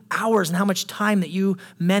many hours and how much time that you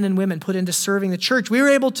men and women put into serving the church. We were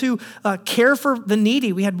able to care for the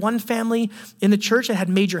needy. We had one family in the church that had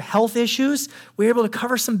major health issues. We were able to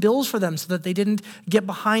cover some bills for them so that they didn't get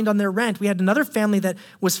behind on their rent. We had another family that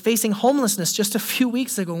was facing homelessness just a few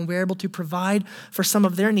weeks ago, and we were able to provide for some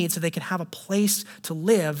of their needs so they could have a place to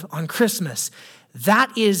live on Christmas.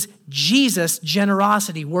 That is Jesus'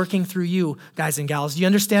 generosity working through you, guys and gals. Do you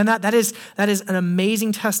understand that? That is an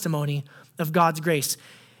amazing testimony of God's grace.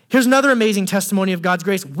 Here's another amazing testimony of God's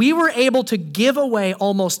grace. We were able to give away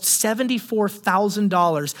almost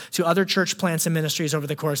 $74,000 to other church plants and ministries over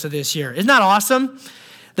the course of this year. Isn't that awesome?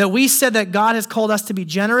 That we said that God has called us to be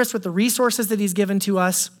generous with the resources that he's given to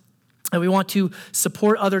us, and we want to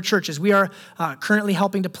support other churches. We are currently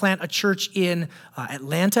helping to plant a church in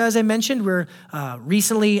Atlanta, as I mentioned. We're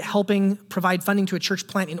recently helping provide funding to a church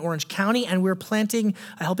plant in Orange County, and we're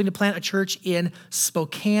helping to plant a church in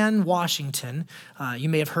Spokane, Washington. You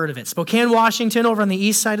may have heard of it. Spokane, Washington, over on the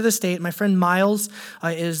east side of the state. My friend Miles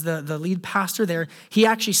is the lead pastor there. He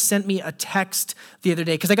actually sent me a text the other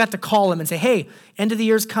day because I got to call him and say, hey, end of the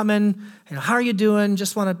year's coming. How are you doing?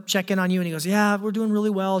 Just want to check in on you. And he goes, yeah, we're doing really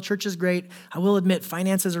well. Church is great. I will admit,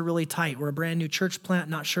 finances are really tight. We're a brand new church plant,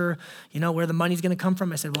 not sure, where the money's going to come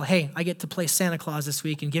from. I said, well, hey, I get to play Santa Claus this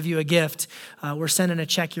week and give you a gift. We're sending a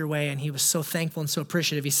check your way. And he was so thankful and so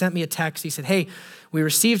appreciative. He sent me a text. He said, hey, we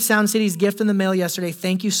received Sound City's gift in the mail yesterday.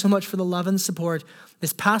 Thank you so much for the love and support.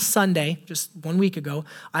 This past Sunday, just 1 week ago,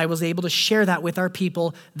 I was able to share that with our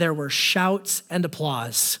people. There were shouts and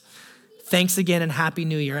applause. Thanks again and Happy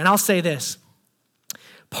New Year. And I'll say this.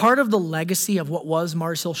 Part of the legacy of what was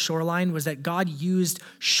Mars Hill Shoreline was that God used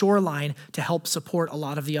Shoreline to help support a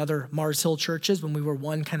lot of the other Mars Hill churches when we were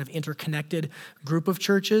one kind of interconnected group of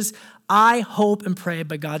churches. I hope and pray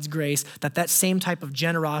by God's grace that same type of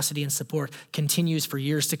generosity and support continues for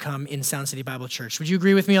years to come in Sound City Bible Church. Would you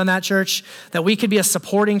agree with me on that, church? That we could be a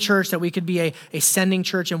supporting church, that we could be a sending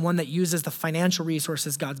church, and one that uses the financial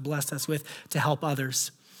resources God's blessed us with to help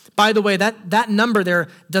others. By the way, that number there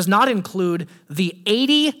does not include the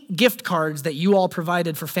 80 gift cards that you all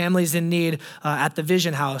provided for families in need at the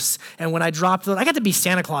Vision House. And when I dropped those, I got to be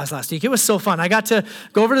Santa Claus last week. It was so fun. I got to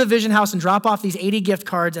go over to the Vision House and drop off these 80 gift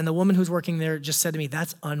cards, and the woman who's working there just said to me,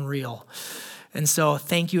 that's unreal. And so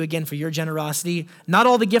thank you again for your generosity. Not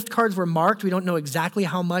all the gift cards were marked. We don't know exactly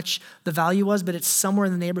how much the value was, but it's somewhere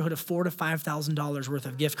in the neighborhood of $4,000 to $5,000 worth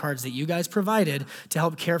of gift cards that you guys provided to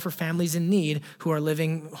help care for families in need who are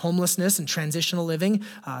living homelessness and transitional living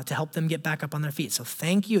to help them get back up on their feet. So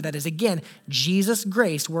thank you. That is, again, Jesus'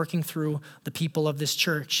 grace working through the people of this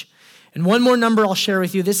church. And one more number I'll share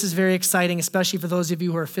with you. This is very exciting, especially for those of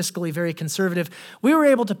you who are fiscally very conservative. We were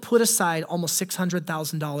able to put aside almost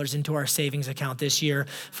 $600,000 into our savings account this year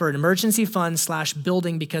for an emergency fund /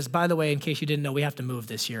 building, because, by the way, in case you didn't know, we have to move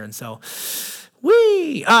this year. And so,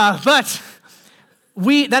 that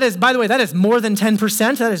is more than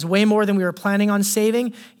 10%. That is way more than we were planning on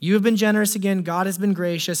saving. You have been generous again. God has been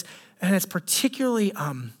gracious. And it's particularly,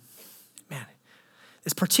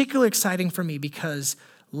 it's particularly exciting for me because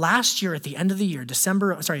last year at the end of the year,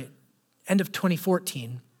 end of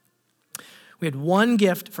 2014, we had one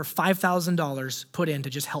gift for $5,000 put in to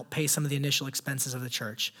just help pay some of the initial expenses of the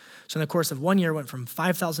church. So in the course of 1 year, it went from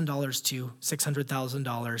 $5,000 to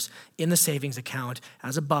 $600,000 in the savings account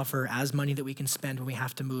as a buffer, as money that we can spend when we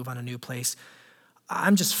have to move on a new place.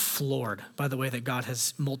 I'm just floored by the way that God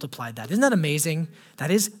has multiplied that. Isn't that amazing?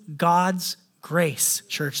 That is God's grace,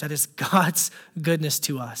 church. That is God's goodness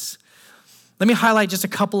to us. Let me highlight just a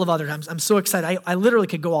couple of others. I'm so excited. I literally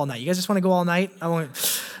could go all night. You guys just want to go all night? I want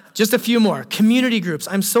just a few more. Community groups.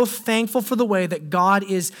 I'm so thankful for the way that God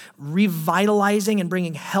is revitalizing and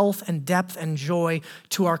bringing health and depth and joy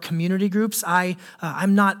to our community groups.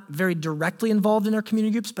 I'm not very directly involved in our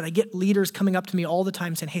community groups, but I get leaders coming up to me all the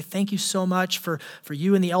time saying, hey, thank you so much for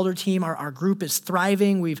you and the elder team. Our group is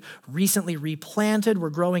thriving. We've recently replanted. We're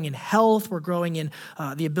growing in health. We're growing in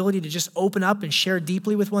the ability to just open up and share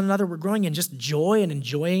deeply with one another. We're growing in just joy and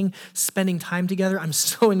enjoying spending time together. I'm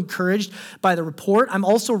so encouraged by the report. I'm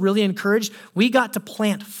also really encouraged. We got to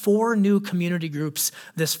plant 4 new community groups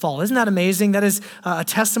this fall. Isn't that amazing? That is a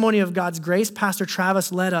testimony of God's grace. Pastor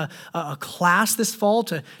Travis led a class this fall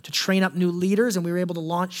to train up new leaders, and we were able to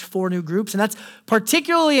launch 4 new groups. And that's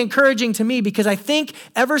particularly encouraging to me because I think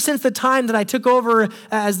ever since the time that I took over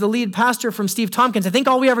as the lead pastor from Steve Tompkins, I think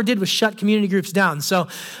all we ever did was shut community groups down. So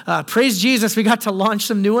praise Jesus, we got to launch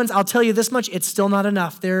some new ones. I'll tell you this much, it's still not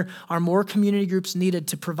enough. There are more community groups needed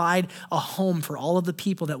to provide a home for all of the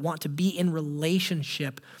people that want to be in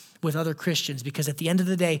relationship with other Christians, because at the end of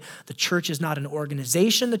the day, the church is not an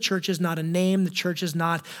organization, the church is not a name, the church is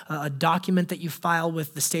not a document that you file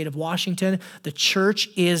with the state of Washington. The church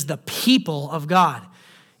is the people of God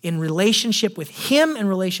in relationship with Him and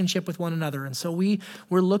relationship with one another. And so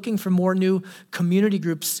we're looking for more new community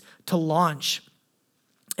groups to launch.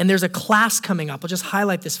 And there's a class coming up. I'll just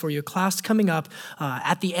highlight this for you. A class coming up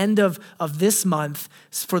at the end of this month.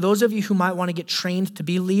 For those of you who might want to get trained to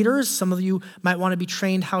be leaders, some of you might want to be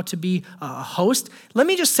trained how to be a host. Let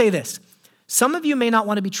me just say this. Some of you may not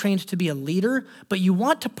want to be trained to be a leader, but you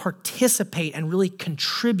want to participate and really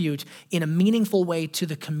contribute in a meaningful way to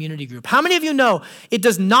the community group. How many of you know it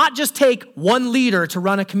does not just take one leader to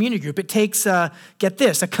run a community group? It takes, get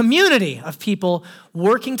this, a community of people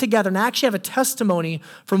working together. And I actually have a testimony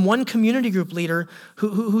from one community group leader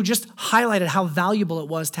who just highlighted how valuable it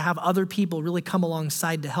was to have other people really come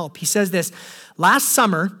alongside to help. He says this, last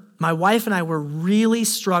summer, my wife and I were really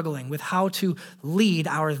struggling with how to lead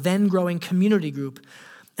our then growing community group,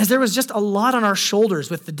 as there was just a lot on our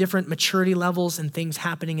shoulders with the different maturity levels and things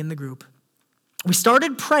happening in the group. We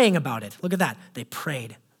started praying about it. Look at that. They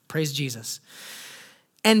prayed. Praise Jesus.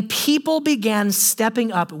 And people began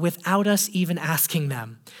stepping up without us even asking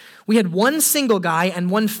them. We had one single guy and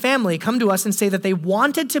one family come to us and say that they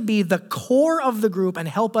wanted to be the core of the group and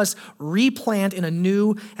help us replant in a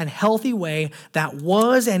new and healthy way that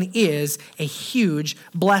was and is a huge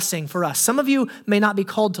blessing for us. Some of you may not be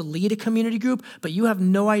called to lead a community group, but you have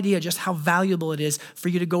no idea just how valuable it is for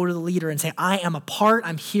you to go to the leader and say, I am a part,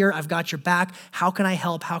 I'm here, I've got your back. How can I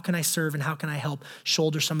help? How can I serve? And how can I help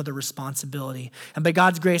shoulder some of the responsibility? And by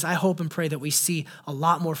God's grace, I hope and pray that we see a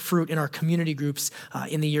lot more fruit in our community groups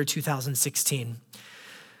in the year 2016.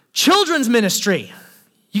 Children's ministry.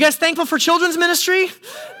 You guys thankful for children's ministry?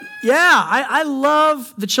 Yeah, I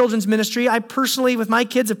love the children's ministry. I personally, with my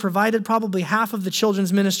kids, have provided probably half of the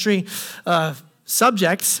children's ministry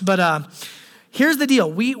subjects. But here's the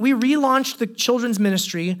deal. We relaunched the children's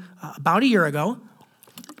ministry about a year ago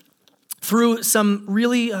through some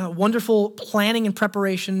really wonderful planning and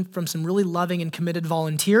preparation from some really loving and committed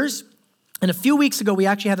volunteers. And a few weeks ago, we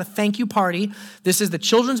actually had a thank you party. This is the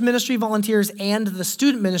children's ministry volunteers and the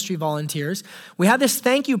student ministry volunteers. We had this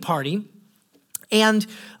thank you party, and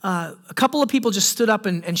a couple of people just stood up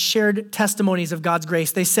and shared testimonies of God's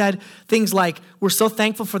grace. They said things like, we're so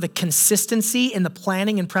thankful for the consistency in the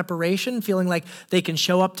planning and preparation, feeling like they can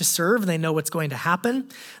show up to serve and they know what's going to happen.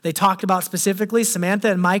 They talked about specifically,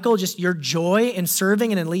 Samantha and Michael, just your joy in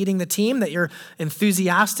serving and in leading the team, that you're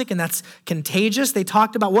enthusiastic and that's contagious. They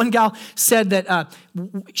talked about, one gal said that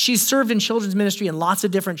she's served in children's ministry in lots of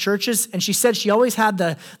different churches, and she said she always had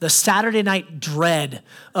the Saturday night dread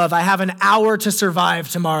of, I have an hour to survive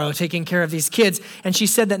tomorrow taking care of these kids. And she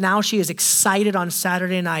said that now she is excited on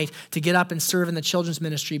Saturday night to get up and serve in the children's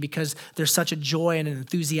ministry because there's such a joy and an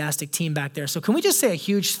enthusiastic team back there. So can we just say a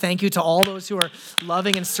huge thank you to all those who are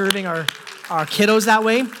loving and serving our kiddos that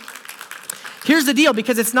way? Here's the deal,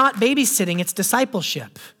 because it's not babysitting, it's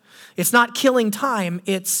discipleship. It's not killing time,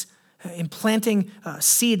 it's implanting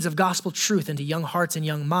seeds of gospel truth into young hearts and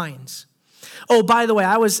young minds. Oh, by the way,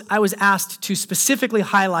 I was asked to specifically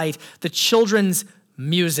highlight the children's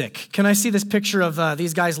music. Can I see this picture of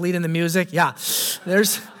these guys leading the music? Yeah,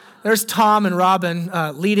 there's Tom and Robin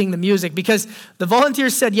leading the music, because the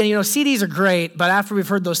volunteers said, yeah, CDs are great, but after we've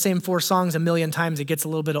heard those same 4 songs a million times, it gets a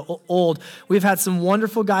little bit old. We've had some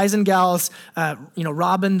wonderful guys and gals,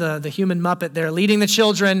 Robin, the human Muppet there, leading the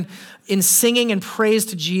children in singing and praise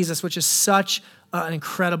to Jesus, which is such an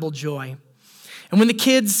incredible joy. And when the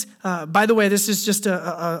kids, by the way, this is just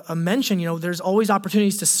a mention, there's always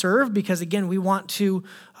opportunities to serve because, again, we want to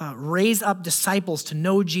raise up disciples to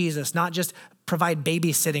know Jesus, not just provide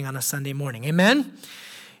babysitting on a Sunday morning. Amen?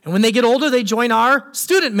 And when they get older, they join our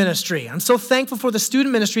student ministry. I'm so thankful for the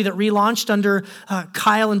student ministry that relaunched under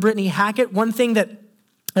Kyle and Brittany Hackett. One thing that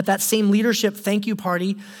at that same leadership thank you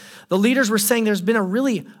party, the leaders were saying there's been a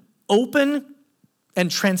really open and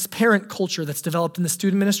transparent culture that's developed in the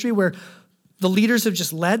student ministry where the leaders have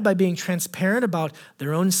just led by being transparent about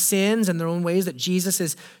their own sins and their own ways that Jesus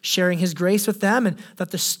is sharing his grace with them, and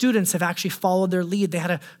that the students have actually followed their lead. They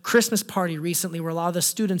had a Christmas party recently where a lot of the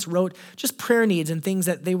students wrote just prayer needs and things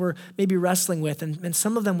that they were maybe wrestling with, and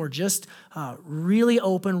some of them were just really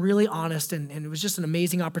open, really honest, and it was just an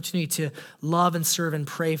amazing opportunity to love and serve and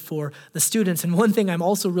pray for the students. And one thing I'm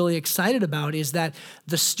also really excited about is that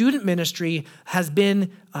the student ministry has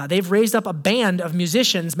been they've raised up a band of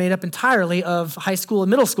musicians made up entirely of high school and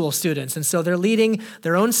middle school students. And so they're leading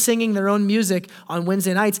their own singing, their own music on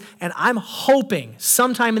Wednesday nights. And I'm hoping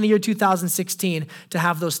sometime in the year 2016 to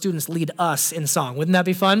have those students lead us in song. Wouldn't that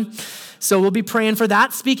be fun? So we'll be praying for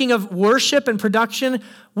that. Speaking of worship and production,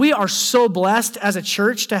 we are so blessed as a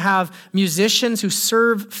church to have musicians who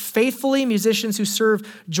serve faithfully, musicians who serve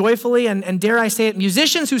joyfully, and dare I say it,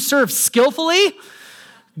 musicians who serve skillfully.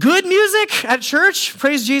 Good music at church.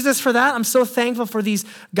 Praise Jesus for that. I'm so thankful for these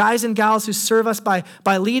guys and gals who serve us by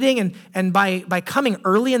leading and by coming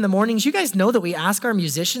early in the mornings. You guys know that we ask our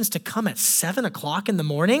musicians to come at 7 o'clock in the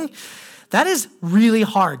morning. That is really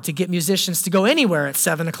hard to get musicians to go anywhere at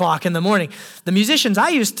 7 o'clock in the morning. The musicians I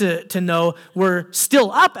used to know were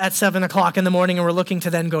still up at 7 o'clock in the morning and were looking to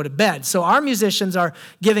then go to bed. So our musicians are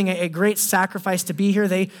giving a great sacrifice to be here.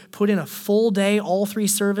 They put in a full day, all 3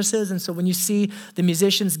 services. And so when you see the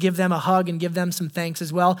musicians, give them a hug and give them some thanks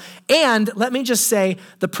as well. And let me just say,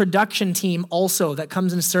 the production team also that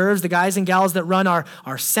comes and serves, the guys and gals that run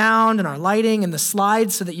our sound and our lighting and the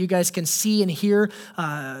slides so that you guys can see and hear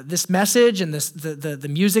this message and the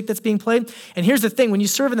music that's being played. And here's the thing, when you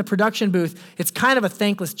serve in the production booth, it's kind of a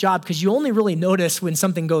thankless job because you only really notice when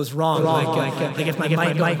something goes wrong. Like if my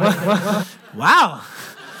mic wow.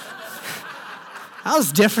 That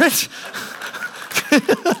was different.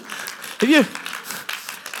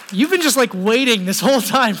 You've been just like waiting this whole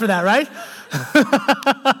time for that, right?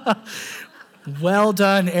 Well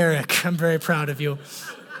done, Eric. I'm very proud of you.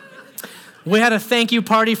 We had a thank you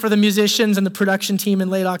party for the musicians and the production team in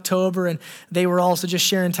late October, and they were also just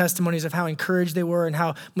sharing testimonies of how encouraged they were and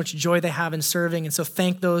how much joy they have in serving. And so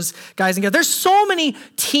thank those guys and gals. There's so many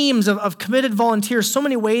teams of committed volunteers, so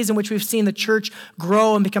many ways in which we've seen the church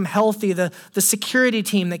grow and become healthy. The security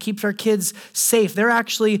team that keeps our kids safe, they're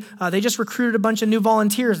actually, they just recruited a bunch of new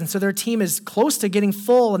volunteers, and so their team is close to getting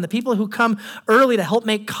full. And the people who come early to help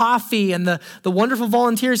make coffee, and the wonderful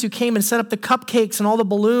volunteers who came and set up the cupcakes and all the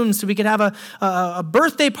balloons so we could have a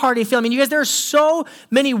birthday party feel. I mean, you guys, there are so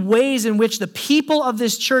many ways in which the people of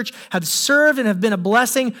this church have served and have been a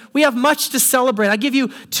blessing. We have much to celebrate. I'll give you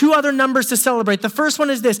 2 other numbers to celebrate. The first one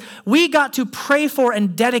is this. We got to pray for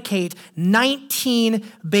and dedicate 19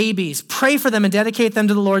 babies. Pray for them and dedicate them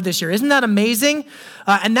to the Lord this year. Isn't that amazing?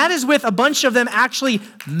 And that is with a bunch of them actually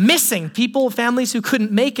missing, families who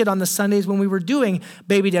couldn't make it on the Sundays when we were doing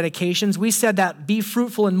baby dedications. We said that be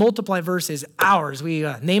fruitful and multiply verse is ours. We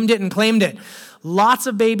named it and claimed it. Lots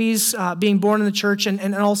of babies being born in the church,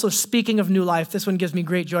 and also speaking of new life, this one gives me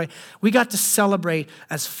great joy. We got to celebrate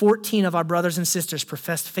as 14 of our brothers and sisters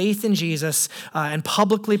professed faith in Jesus and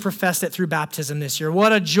publicly professed it through baptism this year.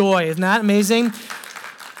 What a joy. Isn't that amazing?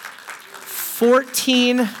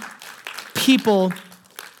 14 people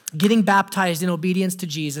getting baptized in obedience to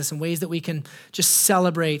Jesus in ways that we can just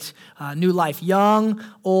celebrate new life. Young,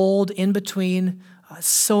 old, in between.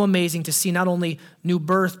 So amazing to see not only new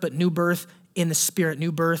birth, but new birth in the Spirit,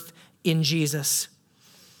 new birth in Jesus.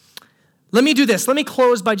 Let me do this. Let me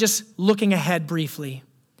close by just looking ahead briefly.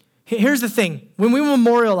 Here's the thing. When we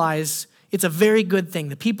memorialize, it's a very good thing.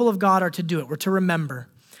 The people of God are to do it. We're to remember.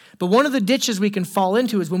 But one of the ditches we can fall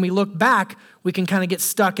into is when we look back, we can kind of get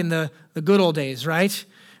stuck in the good old days, right?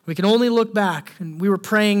 We can only look back. And we were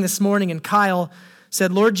praying this morning, and Kyle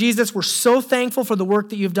said, Lord Jesus, we're so thankful for the work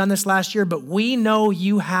that you've done this last year, but we know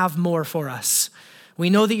you have more for us. We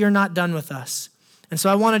know that you're not done with us. And so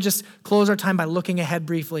I want to just close our time by looking ahead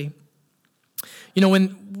briefly. You know,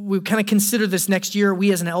 when we kind of consider this next year,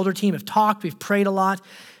 we as an elder team have talked, we've prayed a lot,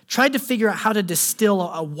 tried to figure out how to distill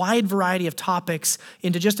a wide variety of topics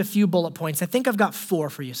into just a few bullet points. I think I've got 4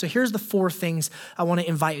 for you. So here's the 4 things I want to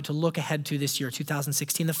invite you to look ahead to this year,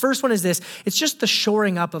 2016. The first one is this. It's just the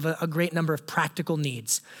shoring up of a great number of practical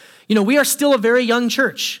needs. You know, we are still a very young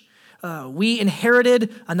church. we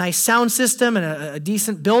inherited a nice sound system and a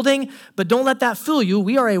decent building, but don't let that fool you.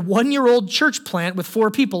 We are a 1-year-old church plant with 4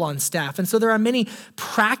 people on staff. And so there are many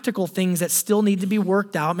practical things that still need to be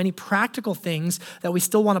worked out, many practical things that we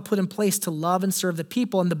still want to put in place to love and serve the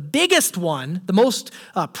people. And the biggest one, the most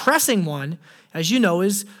pressing one, as you know,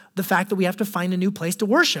 is the fact that we have to find a new place to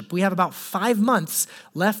worship. We have about 5 months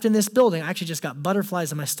left in this building. I actually just got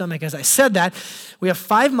butterflies in my stomach as I said that. We have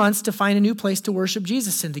 5 months to find a new place to worship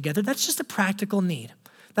Jesus in together. That's just a practical need.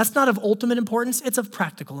 That's not of ultimate importance, it's of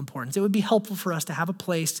practical importance. It would be helpful for us to have a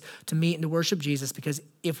place to meet and to worship Jesus, because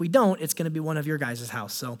if we don't, it's going to be one of your guys'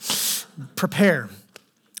 house. So prepare.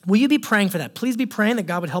 Will you be praying for that? Please be praying that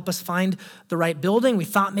God would help us find the right building. We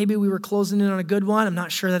thought maybe we were closing in on a good one. I'm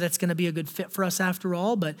not sure that it's going to be a good fit for us after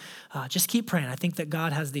all, but just keep praying. I think that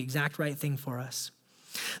God has the exact right thing for us.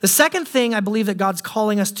 The second thing I believe that God's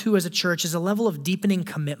calling us to as a church is a level of deepening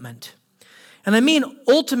commitment. And I mean,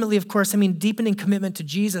 ultimately, of course, I mean deepening commitment to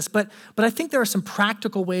Jesus, but I think there are some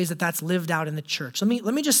practical ways that that's lived out in the church.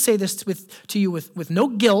 Let me just say this to you with no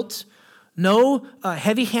guilt, no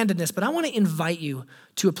heavy-handedness, but I want to invite you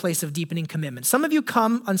to a place of deepening commitment. Some of you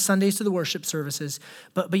come on Sundays to the worship services,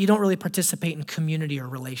 but you don't really participate in community or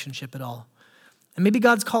relationship at all. And maybe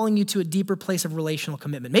God's calling you to a deeper place of relational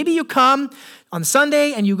commitment. Maybe you come on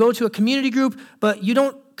Sunday and you go to a community group, but you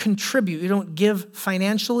don't contribute, you don't give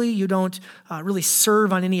financially, you don't really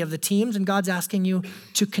serve on any of the teams, and God's asking you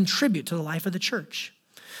to contribute to the life of the church.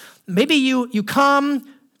 Maybe you come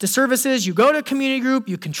to services, you go to a community group,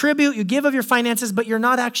 you contribute, you give of your finances, but you're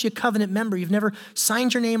not actually a covenant member. You've never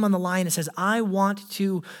signed your name on the line and says, I want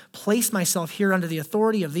to place myself here under the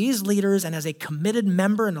authority of these leaders and as a committed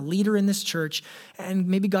member and a leader in this church. And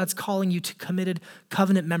maybe God's calling you to committed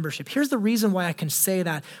covenant membership. Here's the reason why I can say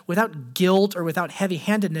that without guilt or without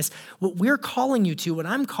heavy-handedness. What we're calling you to, what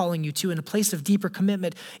I'm calling you to in a place of deeper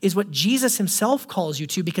commitment is what Jesus himself calls you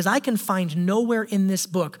to, because I can find nowhere in this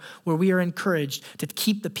book where we are encouraged to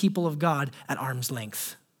keep the people of God at arm's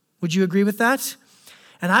length. Would you agree with that?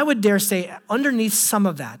 And I would dare say underneath some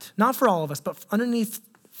of that, not for all of us, but underneath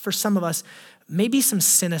for some of us, maybe some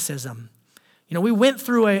cynicism. You know, we went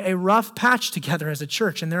through a rough patch together as a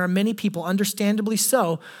church, and there are many people, understandably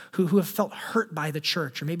so, who have felt hurt by the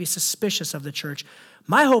church or maybe suspicious of the church.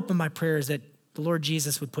 My hope and my prayer is that the Lord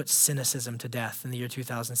Jesus would put cynicism to death in the year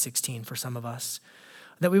 2016 for some of us.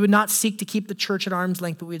 That we would not seek to keep the church at arm's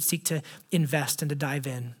length, but we would seek to invest and to dive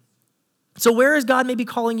in. So where is God maybe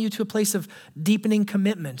calling you to a place of deepening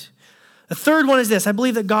commitment? The third one is this. I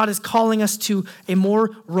believe that God is calling us to a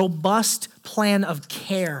more robust plan of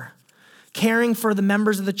care. Caring for the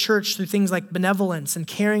members of the church through things like benevolence, and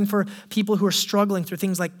caring for people who are struggling through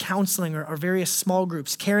things like counseling or various small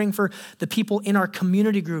groups. Caring for the people in our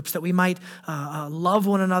community groups, that we might love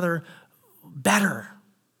one another better.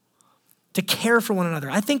 To care for one another.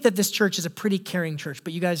 I think that this church is a pretty caring church,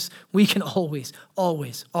 but you guys, we can always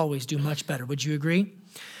do much better. Would you agree?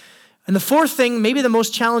 And the fourth thing, maybe the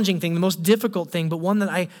most challenging thing, the most difficult thing, but one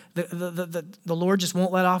that the Lord just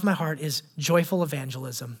won't let off my heart, is joyful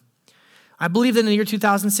evangelism. I believe that in the year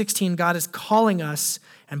 2016, God is calling us,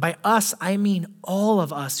 and by us, I mean all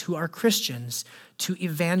of us who are Christians, to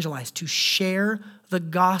evangelize, to share the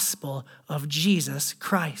gospel of Jesus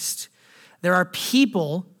Christ. There are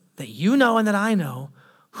people that you know and that I know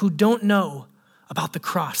who don't know about the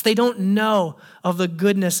cross. They don't know of the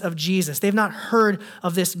goodness of Jesus. They've not heard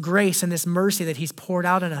of this grace and this mercy that he's poured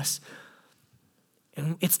out on us.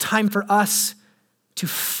 And it's time for us to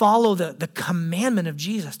follow the commandment of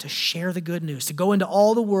Jesus, to share the good news, to go into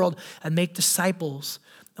all the world and make disciples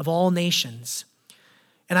of all nations.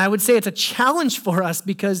 And I would say it's a challenge for us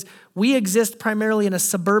because we exist primarily in a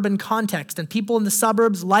suburban context, and people in the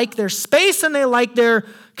suburbs like their space and they like their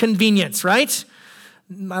convenience, right?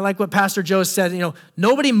 I like what Pastor Joe said,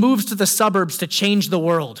 nobody moves to the suburbs to change the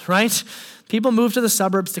world, right? People move to the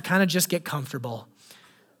suburbs to kind of just get comfortable.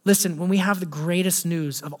 Listen, when we have the greatest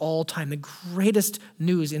news of all time, the greatest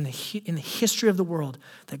news in the history of the world,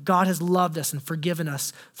 that God has loved us and forgiven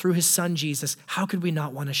us through his son Jesus, how could we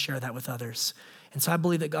not want to share that with others? And so I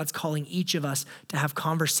believe that God's calling each of us to have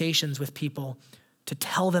conversations with people, to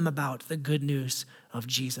tell them about the good news of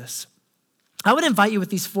Jesus. I would invite you with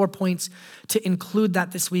these 4 points to include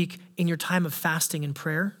that this week in your time of fasting and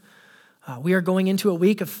prayer. We are going into a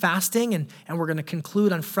week of fasting, and we're going to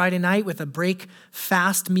conclude on Friday night with a break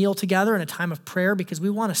fast meal together and a time of prayer because we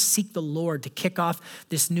want to seek the Lord to kick off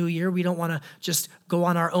this new year. We don't want to just go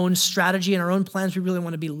on our own strategy and our own plans. We really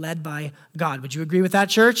want to be led by God. Would you agree with that,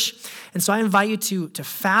 church? And so I invite you to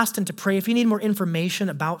fast and to pray. If you need more information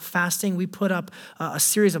about fasting, we put up a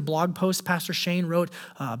series of blog posts. Pastor Shane wrote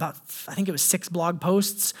about, I think it was 6 blog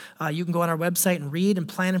posts. You can go on our website and read and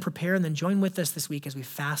plan and prepare, and then join with us this week as we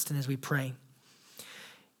fast and as we pray. You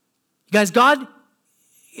guys, God,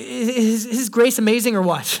 is his grace amazing or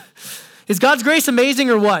what? Is God's grace amazing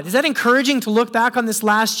or what? Is that encouraging to look back on this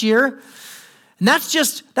last year? And that's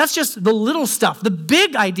just the little stuff. The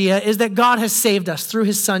big idea is that God has saved us through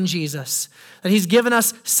his son, Jesus, that he's given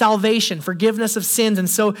us salvation, forgiveness of sins. And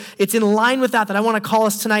so it's in line with that I want to call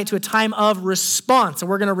us tonight to a time of response. And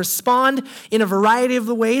we're going to respond in a variety of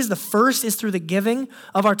the ways. The first is through the giving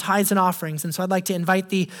of our tithes and offerings. And so I'd like to invite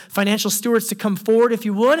the financial stewards to come forward, if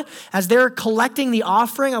you would. As they're collecting the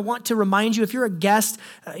offering, I want to remind you, if you're a guest,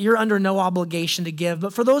 you're under no obligation to give.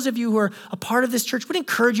 But for those of you who are a part of this church, we'd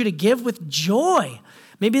encourage you to give with joy.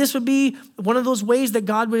 Maybe this would be one of those ways that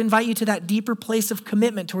God would invite you to that deeper place of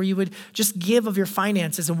commitment to where you would just give of your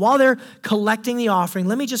finances. And while they're collecting the offering,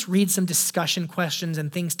 let me just read some discussion questions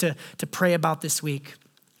and things to pray about this week.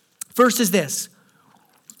 First is this: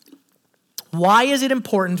 why is it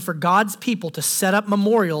important for God's people to set up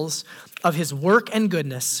memorials of his work and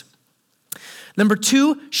goodness? Number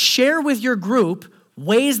 2, share with your group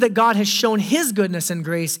ways that God has shown his goodness and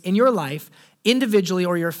grace in your life, individually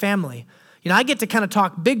or your family. You know, I get to kind of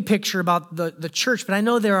talk big picture about the church, but I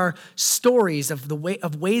know there are stories of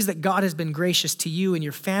ways that God has been gracious to you and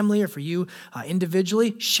your family or for you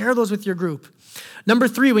individually. Share those with your group. Number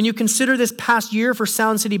 3, when you consider this past year for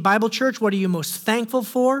Sound City Bible Church, what are you most thankful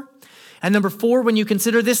for? And number 4, when you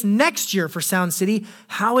consider this next year for Sound City,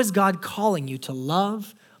 how is God calling you to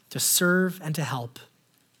love, to serve, and to help?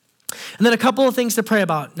 And then a couple of things to pray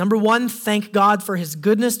about. Number 1, thank God for his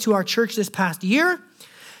goodness to our church this past year.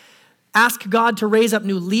 Ask God to raise up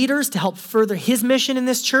new leaders to help further his mission in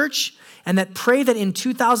this church, and pray that in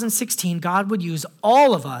 2016, God would use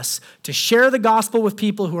all of us to share the gospel with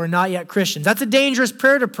people who are not yet Christians. That's a dangerous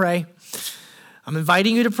prayer to pray. I'm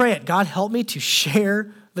inviting you to pray it. God, help me to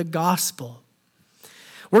share the gospel.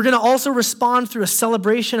 We're going to also respond through a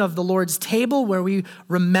celebration of the Lord's table where we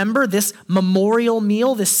remember this memorial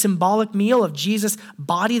meal, this symbolic meal of Jesus'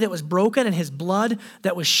 body that was broken and his blood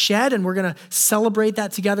that was shed. And we're going to celebrate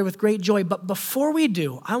that together with great joy. But before we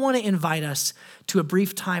do, I want to invite us to a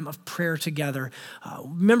brief time of prayer together.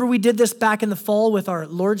 Remember we did this back in the fall with our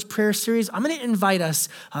Lord's Prayer series. I'm going to invite us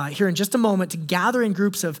here in just a moment to gather in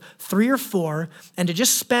groups of 3 or 4 and to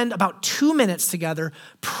just spend about 2 minutes together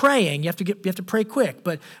praying. You have to pray quick,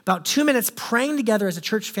 but about 2 minutes praying together as a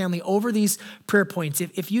church family over these prayer points.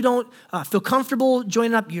 If you don't feel comfortable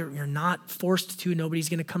joining up, you're not forced to. Nobody's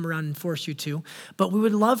going to come around and force you to. But we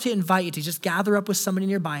would love to invite you to just gather up with somebody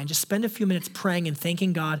nearby and just spend a few minutes praying and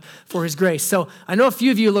thanking God for his grace. So I know a few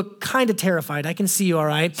of you look kind of terrified. I can see you all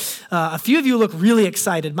right. A few of you look really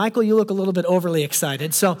excited. Michael, you look a little bit overly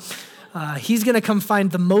excited. So he's going to come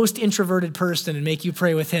find the most introverted person and make you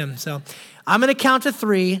pray with him. So I'm going to count to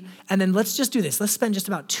 3, and then let's just do this. Let's spend just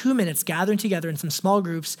about 2 minutes gathering together in some small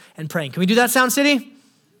groups and praying. Can we do that, Sound City?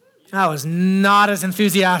 That was not as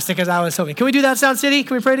enthusiastic as I was hoping. Can we do that, Sound City?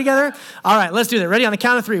 Can we pray together? All right, let's do that. Ready? On the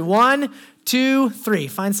count of 3. 1, 2, 3.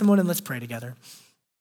 Find someone and let's pray together.